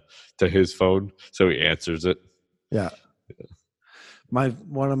to his phone, so he answers it. Yeah.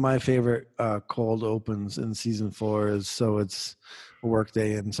 One of my favorite cold opens in season 4 is, so it's a work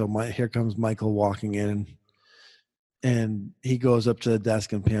day, and so here comes Michael walking in, and he goes up to the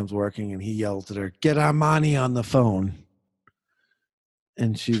desk and Pam's working, and he yells at her, "Get Armani on the phone."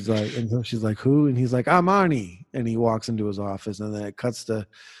 And she's like, "Who?" And he's like, "Armani." And he walks into his office, and then it cuts to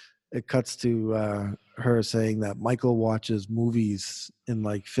her saying that Michael watches movies in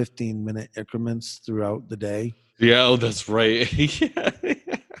like 15-minute increments throughout the day. Yeah, that's right. Yeah.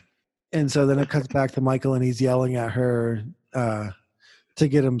 And so then it cuts back to Michael, and he's yelling at her to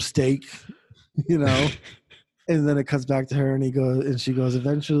get him steak, And then it cuts back to her, and she goes,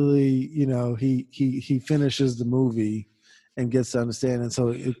 eventually, he finishes the movie and gets to understand. And so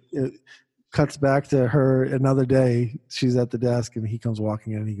it cuts back to her another day. She's at the desk, and he comes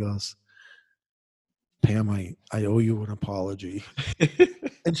walking in, and he goes, "Pam, I owe you an apology."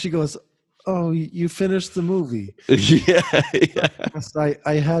 And she goes, "Oh, you finished the movie?" Yeah.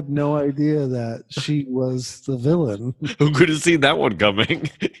 I had no idea that she was the villain. Who could have seen that one coming?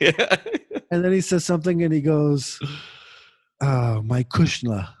 Yeah. And then he says something, and he goes, "My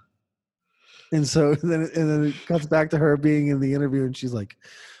Kushna." And so then it cuts back to her being in the interview, and she's like,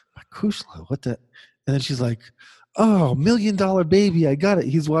 "My Kushna, what the?" And then she's like, "Oh, $1 Million Baby, I got it.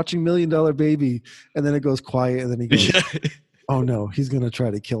 He's watching $1 Million Baby." And then it goes quiet, and then he goes, "Oh no, he's gonna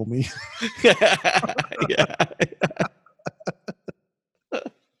try to kill me." Yeah.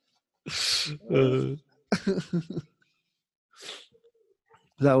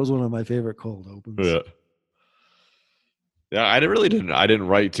 That was one of my favorite cold opens. Yeah, I didn't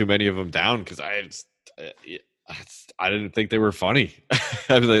write too many of them down because I didn't think they were funny.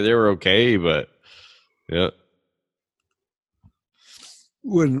 I was like, they were okay, but yeah.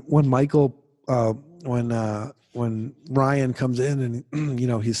 When Michael when Ryan comes in,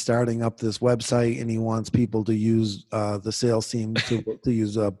 and he's starting up this website, and he wants people to use the sales team to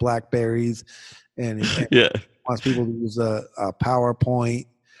use BlackBerries, and he wants people to use a PowerPoint.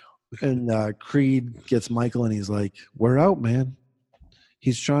 And Creed gets Michael, and he's like, "We're out, man."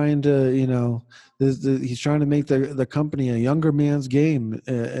 He's trying to, he's trying to make the company a younger man's game,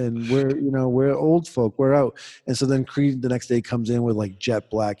 and we're old folk. We're out. And so then Creed the next day comes in with like jet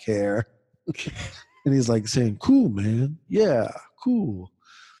black hair, and he's like saying, "Cool, man. Yeah, cool."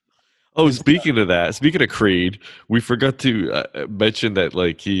 Oh, speaking of Creed, we forgot to mention that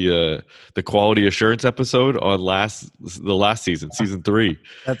like the quality assurance episode on the last season 3.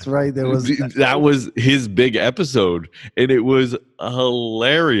 That's right. That was his big episode, and it was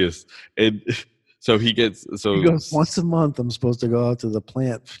hilarious. And so he goes, once a month, I'm supposed to go out to the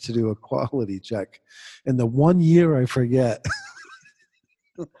plant to do a quality check, and the 1 year I forget.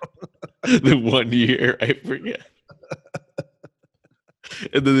 The 1 year I forget.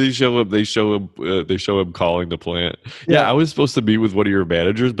 And then they show him calling the plant. Yeah, I was supposed to meet with one of your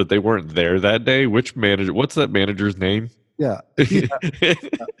managers, but they weren't there that day. Which manager? What's that manager's name? Yeah.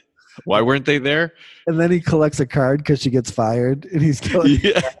 Why weren't they there? And then he collects a card because she gets fired, and he steals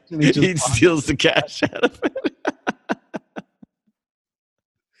the cash out of it.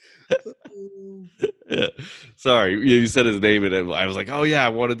 Yeah. Sorry, you said his name, and I was like, "Oh yeah, I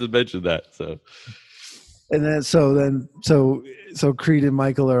wanted to mention that." So. And then so Creed and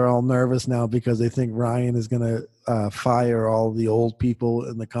Michael are all nervous now because they think Ryan is going to fire all the old people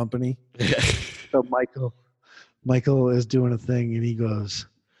in the company. So Michael is doing a thing, and he goes,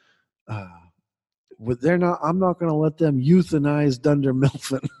 "They're not. I'm not going to let them euthanize Dunder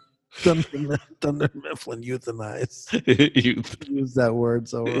Mifflin." Dunder Mifflin euthanize. Use that word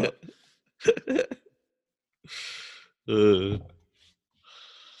so well.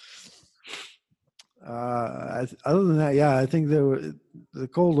 Other than that, I think the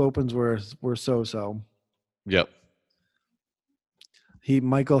cold opens were so. Yep.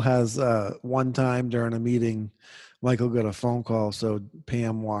 Michael has one time during a meeting, Michael got a phone call, so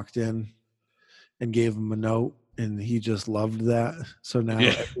Pam walked in and gave him a note, and he just loved that. So now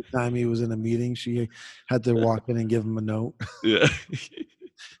every time he was in a meeting, she had to walk in and give him a note. Yeah.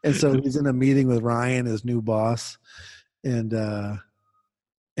 And so he's in a meeting with Ryan, his new boss, and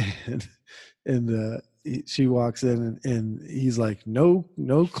she walks in and he's like, no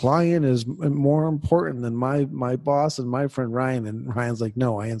client is more important than my boss and my friend Ryan. And Ryan's like,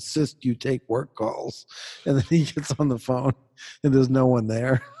 no, I insist you take work calls. And then he gets on the phone and there's no one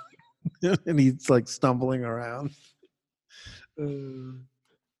there. And he's like stumbling around. That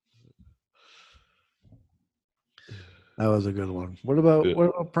was a good one. What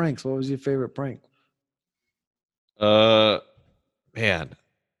about pranks? What was your favorite prank? Man.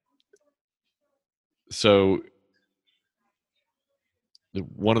 So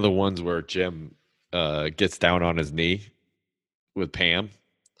one of the ones where Jim gets down on his knee with Pam.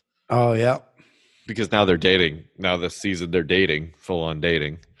 Oh yeah. Because now they're dating. Now this season they're dating, full on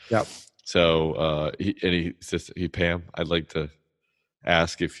dating. Yep. So he says, "Hey Pam, I'd like to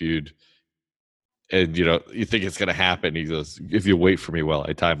ask if you'd," and you think it's gonna happen. He goes, "If you wait for me while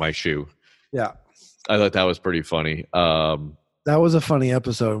I tie my shoe." Yeah. I thought that was pretty funny. That was a funny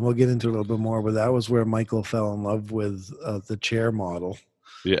episode. We'll get into it a little bit more, but that was where Michael fell in love with the chair model.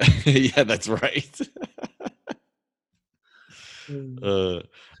 Yeah, yeah, that's right. But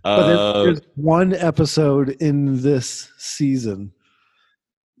there's one episode in this season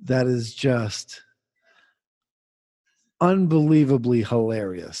that is just unbelievably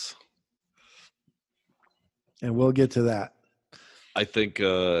hilarious. And we'll get to that. I think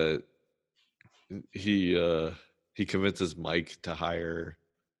he convinces Mike to hire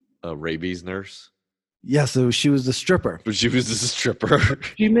a rabies nurse. Yeah, so she was the stripper. But she was just a stripper.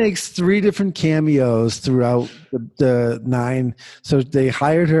 She makes 3 different cameos throughout the 9. So they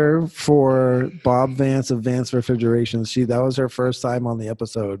hired her for Bob Vance of Vance Refrigeration. That was her first time on the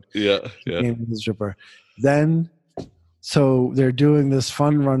episode. Yeah. She became the stripper. Then, so they're doing this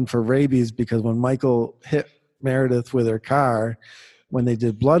fun run for rabies because when Michael hit Meredith with her car, when they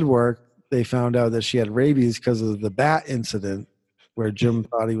did blood work, they found out that she had rabies because of the bat incident where Jim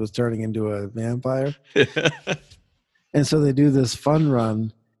thought he was turning into a vampire. And so they do this fun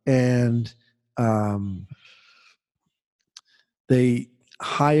run, and they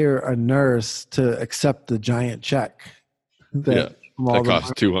hire a nurse to accept the giant check. That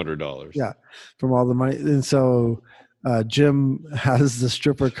costs $200. Yeah, from all the money. And so Jim has the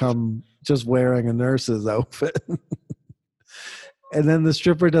stripper come just wearing a nurse's outfit. And then the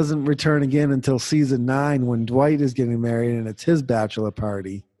stripper doesn't return again until season 9 when Dwight is getting married and it's his bachelor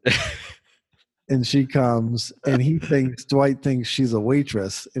party. And she comes and Dwight thinks she's a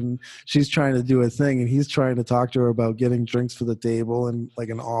waitress and she's trying to do a thing and he's trying to talk to her about getting drinks for the table and like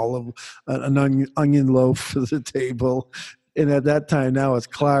an onion loaf for the table. And at that time now it's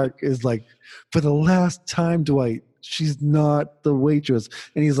Clark is like, for the last time, Dwight, she's not the waitress.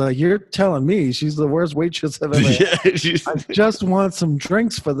 And he's like, you're telling me she's the worst waitress I've ever had. I just want some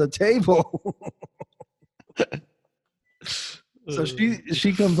drinks for the table. So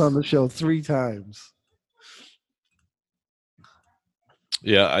she comes on the show 3 times.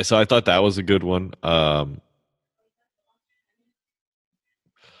 Yeah, I thought that was a good one. I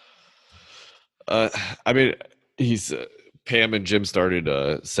mean, he's Pam and Jim started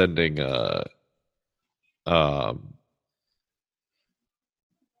sending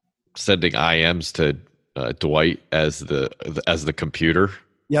IMs to Dwight as the computer.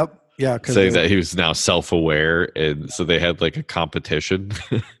 Yep. Yeah. Saying that he was now self-aware, and so they had like a competition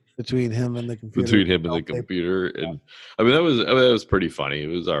between him and the computer. And I mean that was pretty funny. It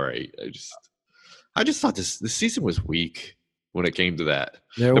was all right. I just thought this season was weak when it came to that.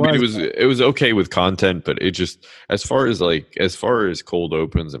 It was okay with content, but it just as far as cold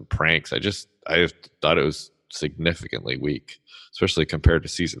opens and pranks, I just thought it was significantly weak, especially compared to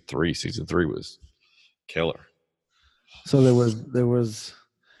season 3. Season 3 was killer. So there was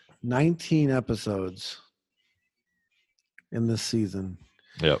 19 episodes in this season.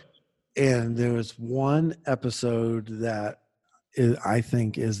 Yep. And there was one episode that I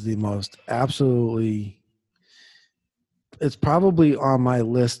think is the most absolutely, it's probably on my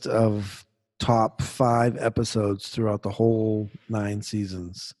list of top 5 episodes throughout the whole 9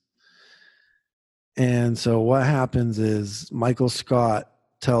 seasons. And so what happens is Michael Scott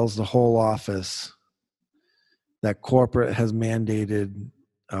tells the whole office that corporate has mandated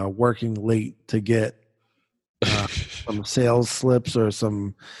working late to get some sales slips or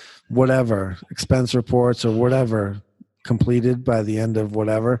some whatever, expense reports or whatever completed by the end of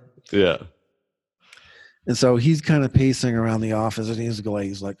whatever. Yeah. And so he's kind of pacing around the office and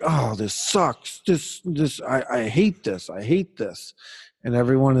he's like, oh, this sucks. I hate this. I hate this. And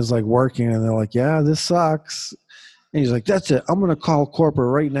everyone is like working and they're like, yeah, this sucks. And he's like, that's it. I'm going to call corporate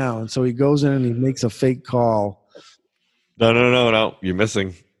right now. And so he goes in and he makes a fake call. No. You're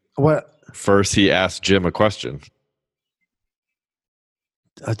missing. What? First, he asked Jim a question.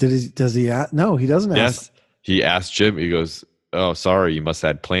 Does he? No, he doesn't ask. Yes. He asked Jim, he goes, "Oh, sorry, you must have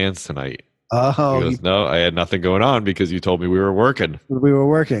had plans tonight." He Oh, goes, "No, I had nothing going on because you told me we were working." we were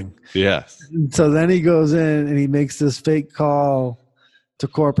working. Yes. So then he goes in and he makes this fake call to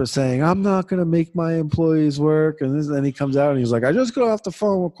corporate saying, "I'm not going to make my employees work." And then he comes out and he's like, "I just got off the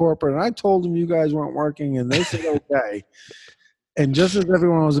phone with corporate and I told them you guys weren't working and they said okay." And just as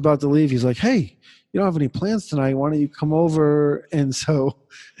everyone was about to leave, he's like, "Hey, you don't have any plans tonight. Why don't you come over?" And so,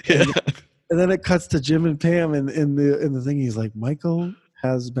 Yeah. and then it cuts to Jim and Pam in the thing. He's like, "Michael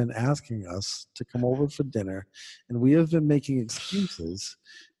has been asking us to come over for dinner, and we have been making excuses,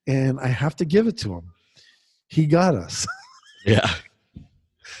 and I have to give it to him. He got us." Yeah.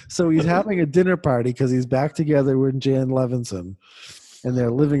 So he's having a dinner party because he's back together with Jan Levinson, and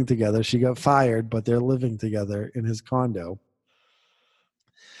they're living together. She got fired, but they're living together in his condo.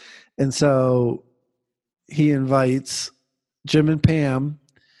 And so he invites Jim and Pam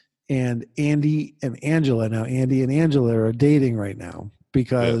and Andy and Angela. Now, Andy and Angela are dating right now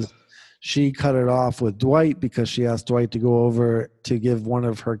because she cut it off with Dwight because she asked Dwight to go over to give one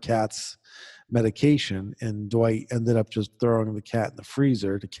of her cats medication, and Dwight ended up just throwing the cat in the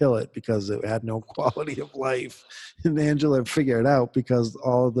freezer to kill it because it had no quality of life. And Angela figured it out because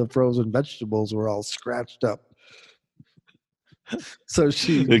all of the frozen vegetables were all scratched up. So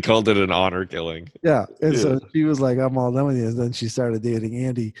They called it an honor killing. Yeah. And so she was like, "I'm all done with you." And then she started dating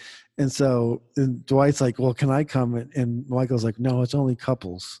Andy. And Dwight's like, "Well, can I come?" And Michael's like, "No, it's only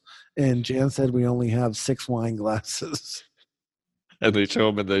couples." And Jan said, "We only have 6 wine glasses." And they show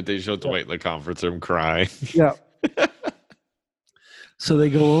him they show Dwight in the conference room crying. Yeah. So they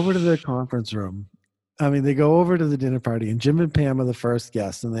go over to the conference room. They go over to the dinner party, and Jim and Pam are the first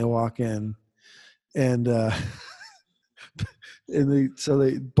guests, and they walk in, and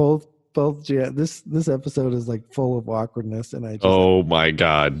they both Jan. This episode is like full of awkwardness, and I just Oh my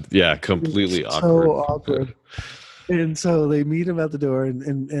God. Yeah, completely awkward. So awkward. And so they meet him at the door,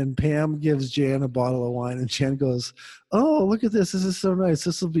 and Pam gives Jan a bottle of wine, and Jan goes, "Oh, look at this. This is so nice.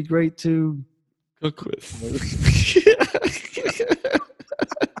 This will be great to cook with."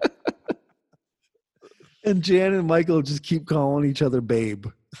 And Jan and Michael just keep calling each other babe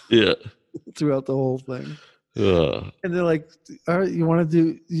Yeah. throughout the whole thing. Ugh. And they're like, "All right, you want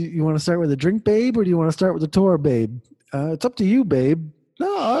to start with a drink, babe, or do you want to start with a tour, babe? It's up to you, babe."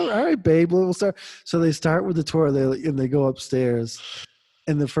 "No, all right, babe. We'll start." So they start with the tour, and they go upstairs.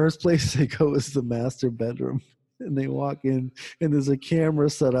 And the first place they go is the master bedroom. And they walk in, and there's a camera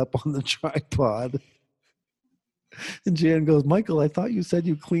set up on the tripod. And Jan goes, "Michael, I thought you said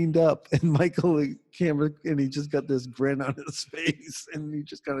you cleaned up." And Michael, the camera, and he just got this grin on his face, and he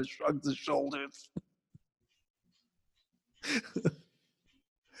just kind of shrugs his shoulders.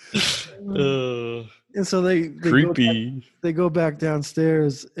 And so they Creepy. They go back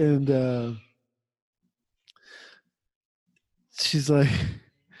downstairs, and she's like,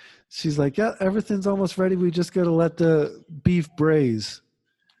 "Yeah, everything's almost ready. We just got to let the beef braise."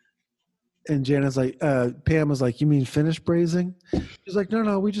 And Janet's like, Pam was like, "You mean finish braising?" She's like,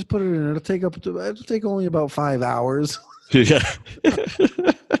 "No, we just put it in. It'll take only about 5 hours." Yeah.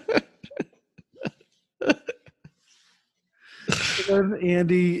 And then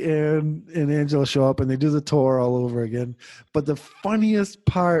Andy and Angela show up, and they do the tour all over again. But the funniest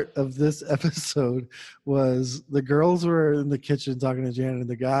part of this episode was the girls were in the kitchen talking to Janet, and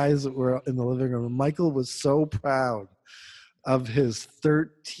the guys were in the living room. And Michael was so proud of his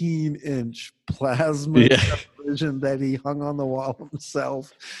 13-inch plasma television that he hung on the wall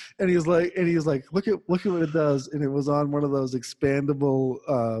himself. And he was like, look at what it does. And it was on one of those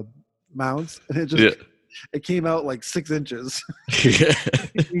expandable mounts, and it just it came out like 6 inches.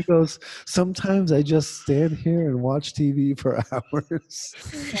 He goes, "Sometimes I just stand here and watch TV for hours."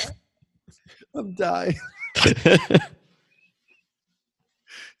 I'm dying.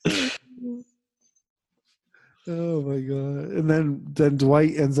 Oh my God. And then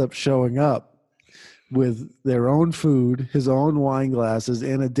Dwight ends up showing up with their own food, his own wine glasses,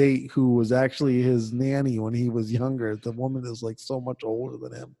 and a date who was actually his nanny when he was younger. The woman is like so much older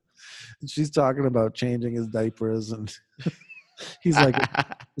than him. And she's talking about changing his diapers, and he's like,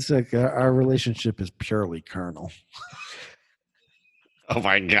 "It's like our relationship is purely carnal." Oh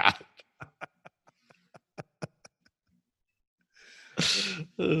my God.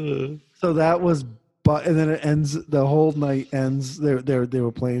 So that was, and then it ends. The whole night ends. They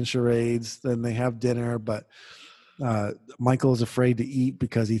were playing charades. Then they have dinner, but Michael is afraid to eat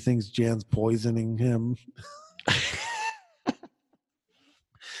because he thinks Jan's poisoning him.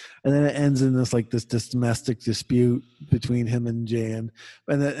 and then it ends in this domestic dispute between him and Jan,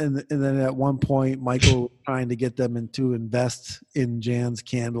 and then at one point Michael trying to get them to invest in Jan's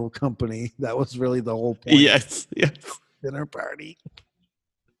candle company. That was really the whole point. Yes. Of the dinner party.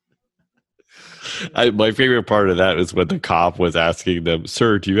 My favorite part of that is when the cop was asking them,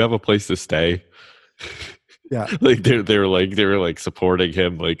 "Sir, do you have a place to stay?" Yeah, like they were like supporting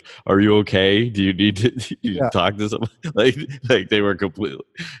him. Like, "Are you okay? Do you need to talk to someone?" Like they were completely.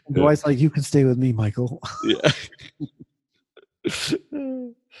 And Dwight's like, "You can stay with me, Michael." Yeah.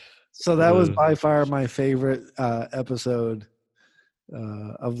 So that was by far my favorite episode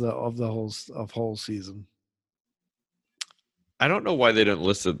of the whole season. I don't know why they didn't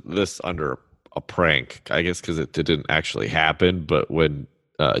list this under a prank. I guess because it didn't actually happen. But when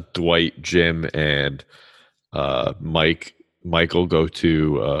Dwight, Jim, and Michael go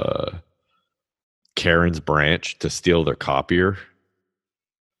to Karen's branch to steal their copier.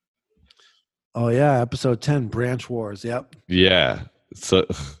 Oh yeah, episode 10, Branch Wars. Yep. Yeah. So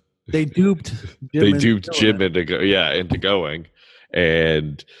they duped Jim into going,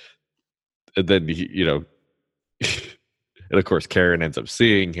 and then and of course Karen ends up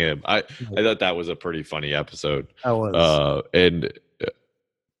seeing him. I thought that was a pretty funny episode. That was.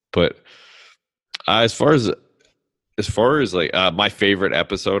 But as far as like my favorite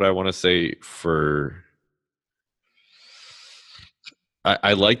episode, I want to say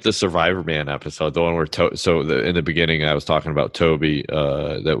I like the Survivor Man episode, the one where in the beginning I was talking about Toby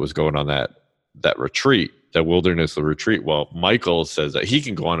that was going on that retreat, that wilderness retreat. Well, Michael says that he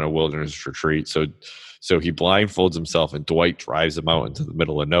can go on a wilderness retreat, so he blindfolds himself and Dwight drives him out into the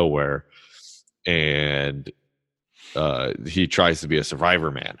middle of nowhere, and he tries to be a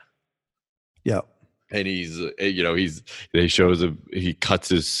Survivor Man. Yeah. And they shows him, he cuts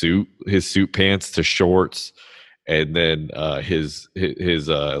his suit pants to shorts, and then his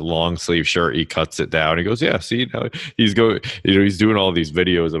long sleeve shirt, he cuts it down. He goes, yeah, see, he's doing all these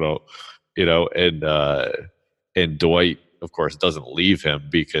videos about, and Dwight, of course, doesn't leave him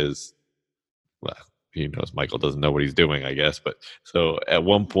because, well, he knows Michael doesn't know what he's doing, I guess. But so at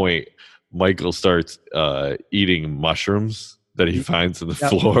one point, Michael starts eating mushrooms that he finds on the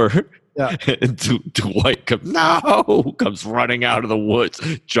floor. Yeah. And Dwight comes running out of the woods,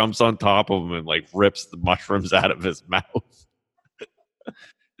 jumps on top of him, and like rips the mushrooms out of his mouth.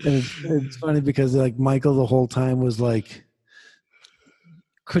 And it's funny because like Michael the whole time was like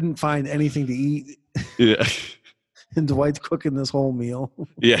couldn't find anything to eat. Yeah. And Dwight's cooking this whole meal.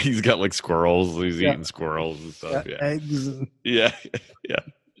 Yeah, he's got like squirrels. He's eating squirrels and stuff. Yeah. Eggs. Yeah. Yeah.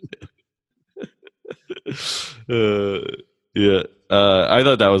 I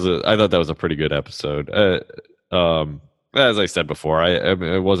thought that was a pretty good episode. As I said before, I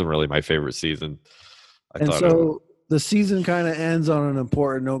mean, it wasn't really my favorite season. The season kind of ends on an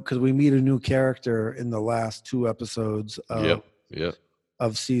important note because we meet a new character in the last two episodes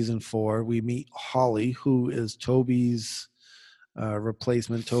of season 4. We meet Holly, who is Toby's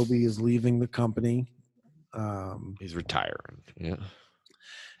replacement. Toby is leaving the company. He's retiring. Yeah.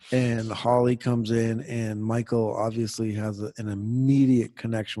 And Holly comes in, and Michael obviously has an immediate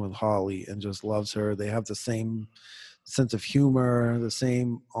connection with Holly and just loves her. They have the same sense of humor, the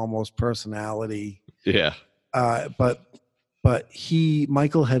same almost personality. Yeah. But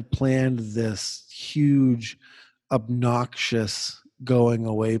Michael had planned this huge, obnoxious going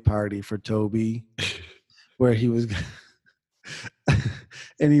away party for Toby, where he was,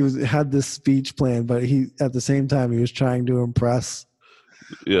 and had this speech planned, but at the same time he was trying to impress.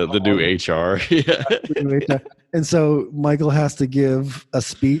 Yeah, the new HR. Yeah. And so Michael has to give a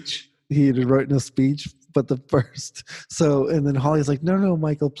speech. He had written a speech, but and then Holly's like, no,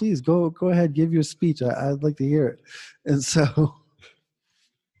 Michael, please go ahead, give your speech. I'd like to hear it. And so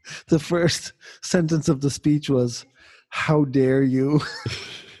the first sentence of the speech was, "How dare you?"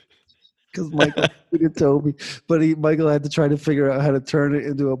 Because Michael tweeted Toby, but Michael had to try to figure out how to turn it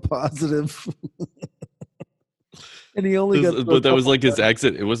into a positive. And he only got. But that was like his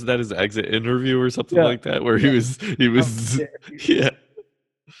exit. Wasn't that his exit interview or something like that? Where he was. Yeah.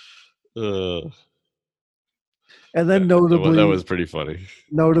 And then notably, that was pretty funny.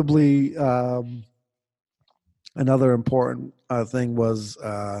 Notably, another important thing was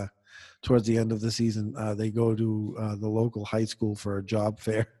towards the end of the season, they go to the local high school for a job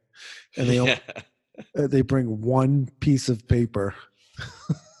fair, and they bring one piece of paper.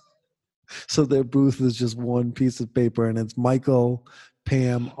 So their booth is just one piece of paper, and it's Michael,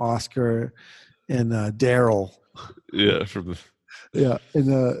 Pam, Oscar, and Daryl. Yeah,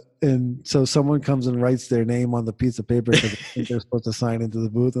 and so someone comes and writes their name on the piece of paper because they're supposed to sign into the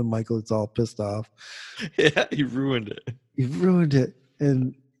booth, and Michael gets all pissed off. Yeah, he ruined it.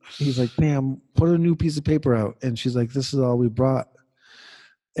 And he's like, Pam, put a new piece of paper out. And she's like, this is all we brought.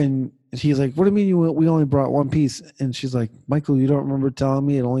 And he's like, what do you mean we only brought one piece? And she's like, Michael, you don't remember telling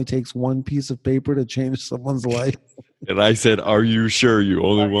me it only takes one piece of paper to change someone's life? And I said, are you sure you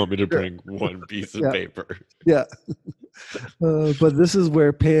only want me to bring one piece of Yeah. paper? Yeah. But this is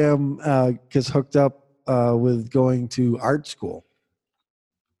where Pam gets hooked up with going to art school,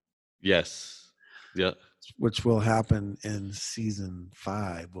 Yes. Yeah. which will happen in season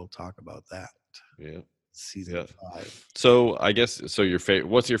 5. We'll talk about that. Yeah. Season Yeah. 5. So I guess so.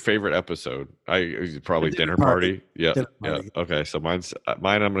 What's your favorite episode? Probably The dinner Dinner party. Party. Yeah. Dinner Yeah. Party. Okay. So mine. I'm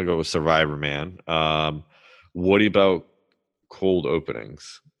gonna go with Survivor Man. What about cold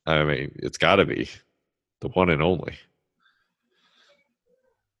openings? I mean, it's got to be the one and only,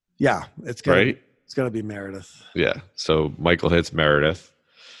 Yeah, it's gonna right? it's gonna be Meredith. Yeah. So Michael hits Meredith,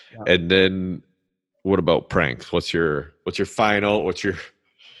 Yeah. and then what about pranks? What's your final? What's your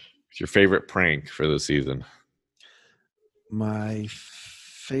favorite prank for the season? My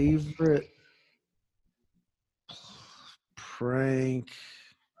favorite prank.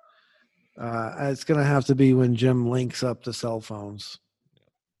 It's gonna have to be when Jim links up the cell phones.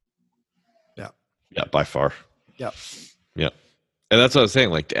 Yeah, by far. Yep. Yeah. And that's what I was saying.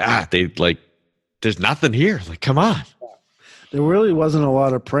 Like, there's nothing here. Like, come on. There really wasn't a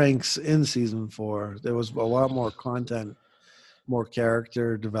lot of pranks in season 4. There was a lot more content, more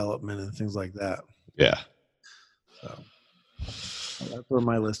character development, and things like that. Yeah. So that's where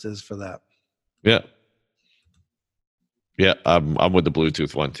my list is for that. Yeah. Yeah. I'm with the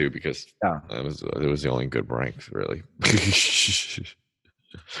Bluetooth one too, because Yeah. it was the only good prank, really. That's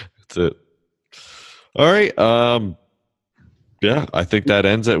it. All right. Yeah, I think that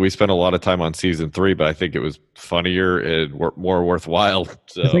ends it. We spent a lot of time on season 3, but I think it was funnier and more worthwhile.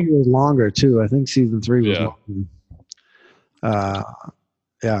 So. I think it was longer too. I think season 3 was Yeah. longer.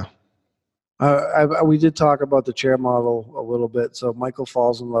 Yeah. We did talk about the chair model a little bit. So Michael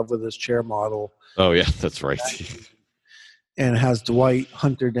falls in love with his chair model Oh yeah, that's right. and has Dwight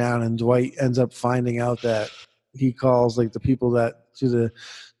hunt her down, and Dwight ends up finding out that he calls like the people that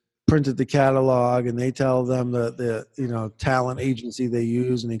printed the catalog, and they tell them the talent agency they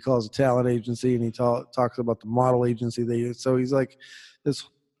use, and he calls the talent agency, and he talks about the model agency they use. So he's like this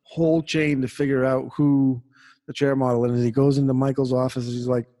whole chain to figure out who the chair model is. And he goes into Michael's office, and he's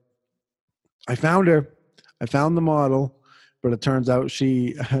like, I found her. I found the model, but it turns out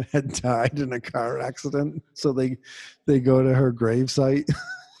she had died in a car accident. So they go to her gravesite.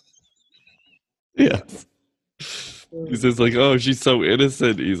 Yeah. He says like, "Oh, she's so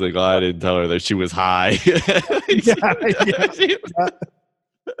innocent." He's like, "Oh, I didn't tell her that she was high." Yeah.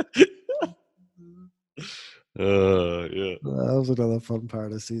 That was another fun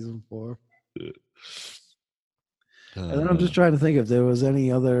part of season 4. And then I'm Uh, just trying to think if there was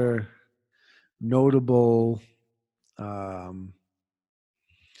any other notable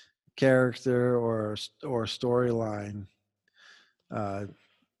character or storyline. I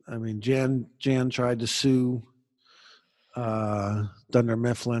mean, Jan tried to sue Dunder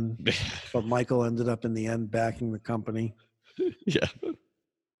Mifflin, but Michael ended up in the end backing the company. yeah.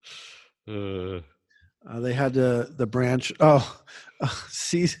 They had the branch.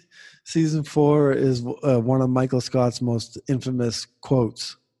 Season 4 is one of Michael Scott's most infamous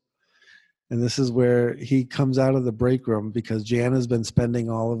quotes. And this is where he comes out of the break room because Jan has been spending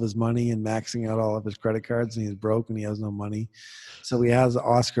all of his money and maxing out all of his credit cards, and he's broke and he has no money. So he has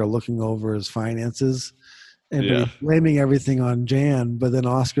Oscar looking over his finances and Yeah. he's blaming everything on Jan. But then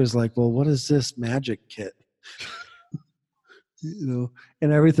Oscar's like, well, what is this magic kit? And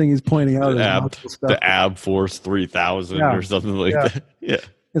everything he's pointing out is Michael stuff. The Ab Force 3000 Yeah. or something like Yeah. that. Yeah.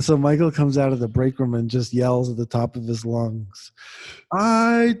 And so Michael comes out of the break room and just yells at the top of his lungs,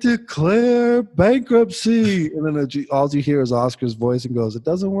 I declare bankruptcy. And then all you hear is Oscar's voice and goes, it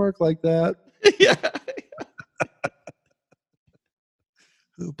doesn't work like that. Yeah.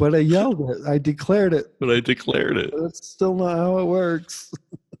 But I yelled it. I declared it. But I declared it. But that's still not how it works.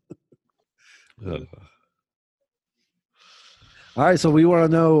 All right, so we want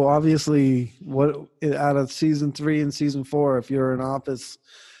to know, obviously, what out of season 3 and season 4, if you're an Office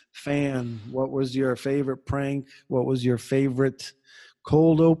fan, what was your favorite prank? What was your favorite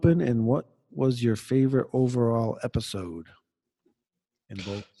cold open? And what was your favorite overall episode in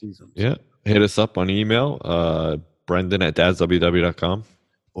both seasons? Yeah. Hit us up on email, Brendan@dadsww.com.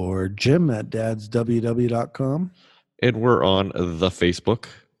 Or Jim at dadsww.com. And we're on the Facebook,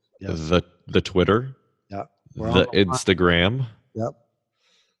 Yep. the Twitter, Yeah. the Instagram. Yep.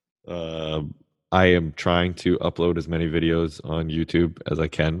 I am trying to upload as many videos on YouTube as I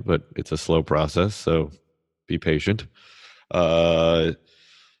can, but it's a slow process, so be patient.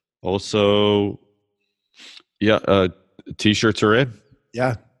 Also, yeah, t-shirts are in. Do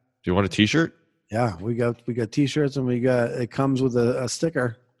Yeah. you want a t-shirt? Yeah. We got t-shirts and it comes with a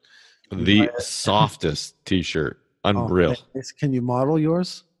sticker. The softest t-shirt. Oh, Unreal. nice. Can you model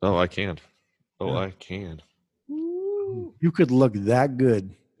yours? Oh, I can. Oh, Yeah. I can. You could look that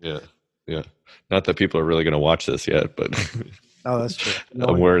good. Yeah. Yeah. Not that people are really going to watch this yet, but Oh, that's true.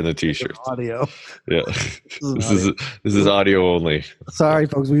 I'm wearing the t-shirt. Audio. Yeah. is This is audio only. Sorry,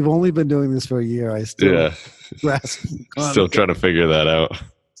 folks. We've only been doing this for a year. I still Yeah. grasp. Still trying to figure that out.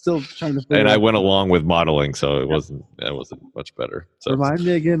 Still trying to figure And I out. went along with modeling, so it wasn't much better. So Remind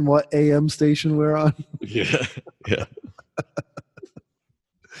me again what AM station we're on. yeah. Yeah.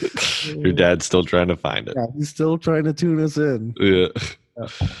 Your dad's still trying to find it. Yeah, he's still trying to tune us in. Yeah.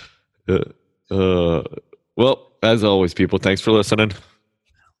 Well, as always, people, thanks for listening.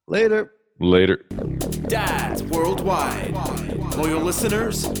 Later. Later. Dads worldwide. Loyal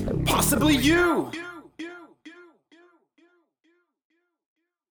listeners, possibly you.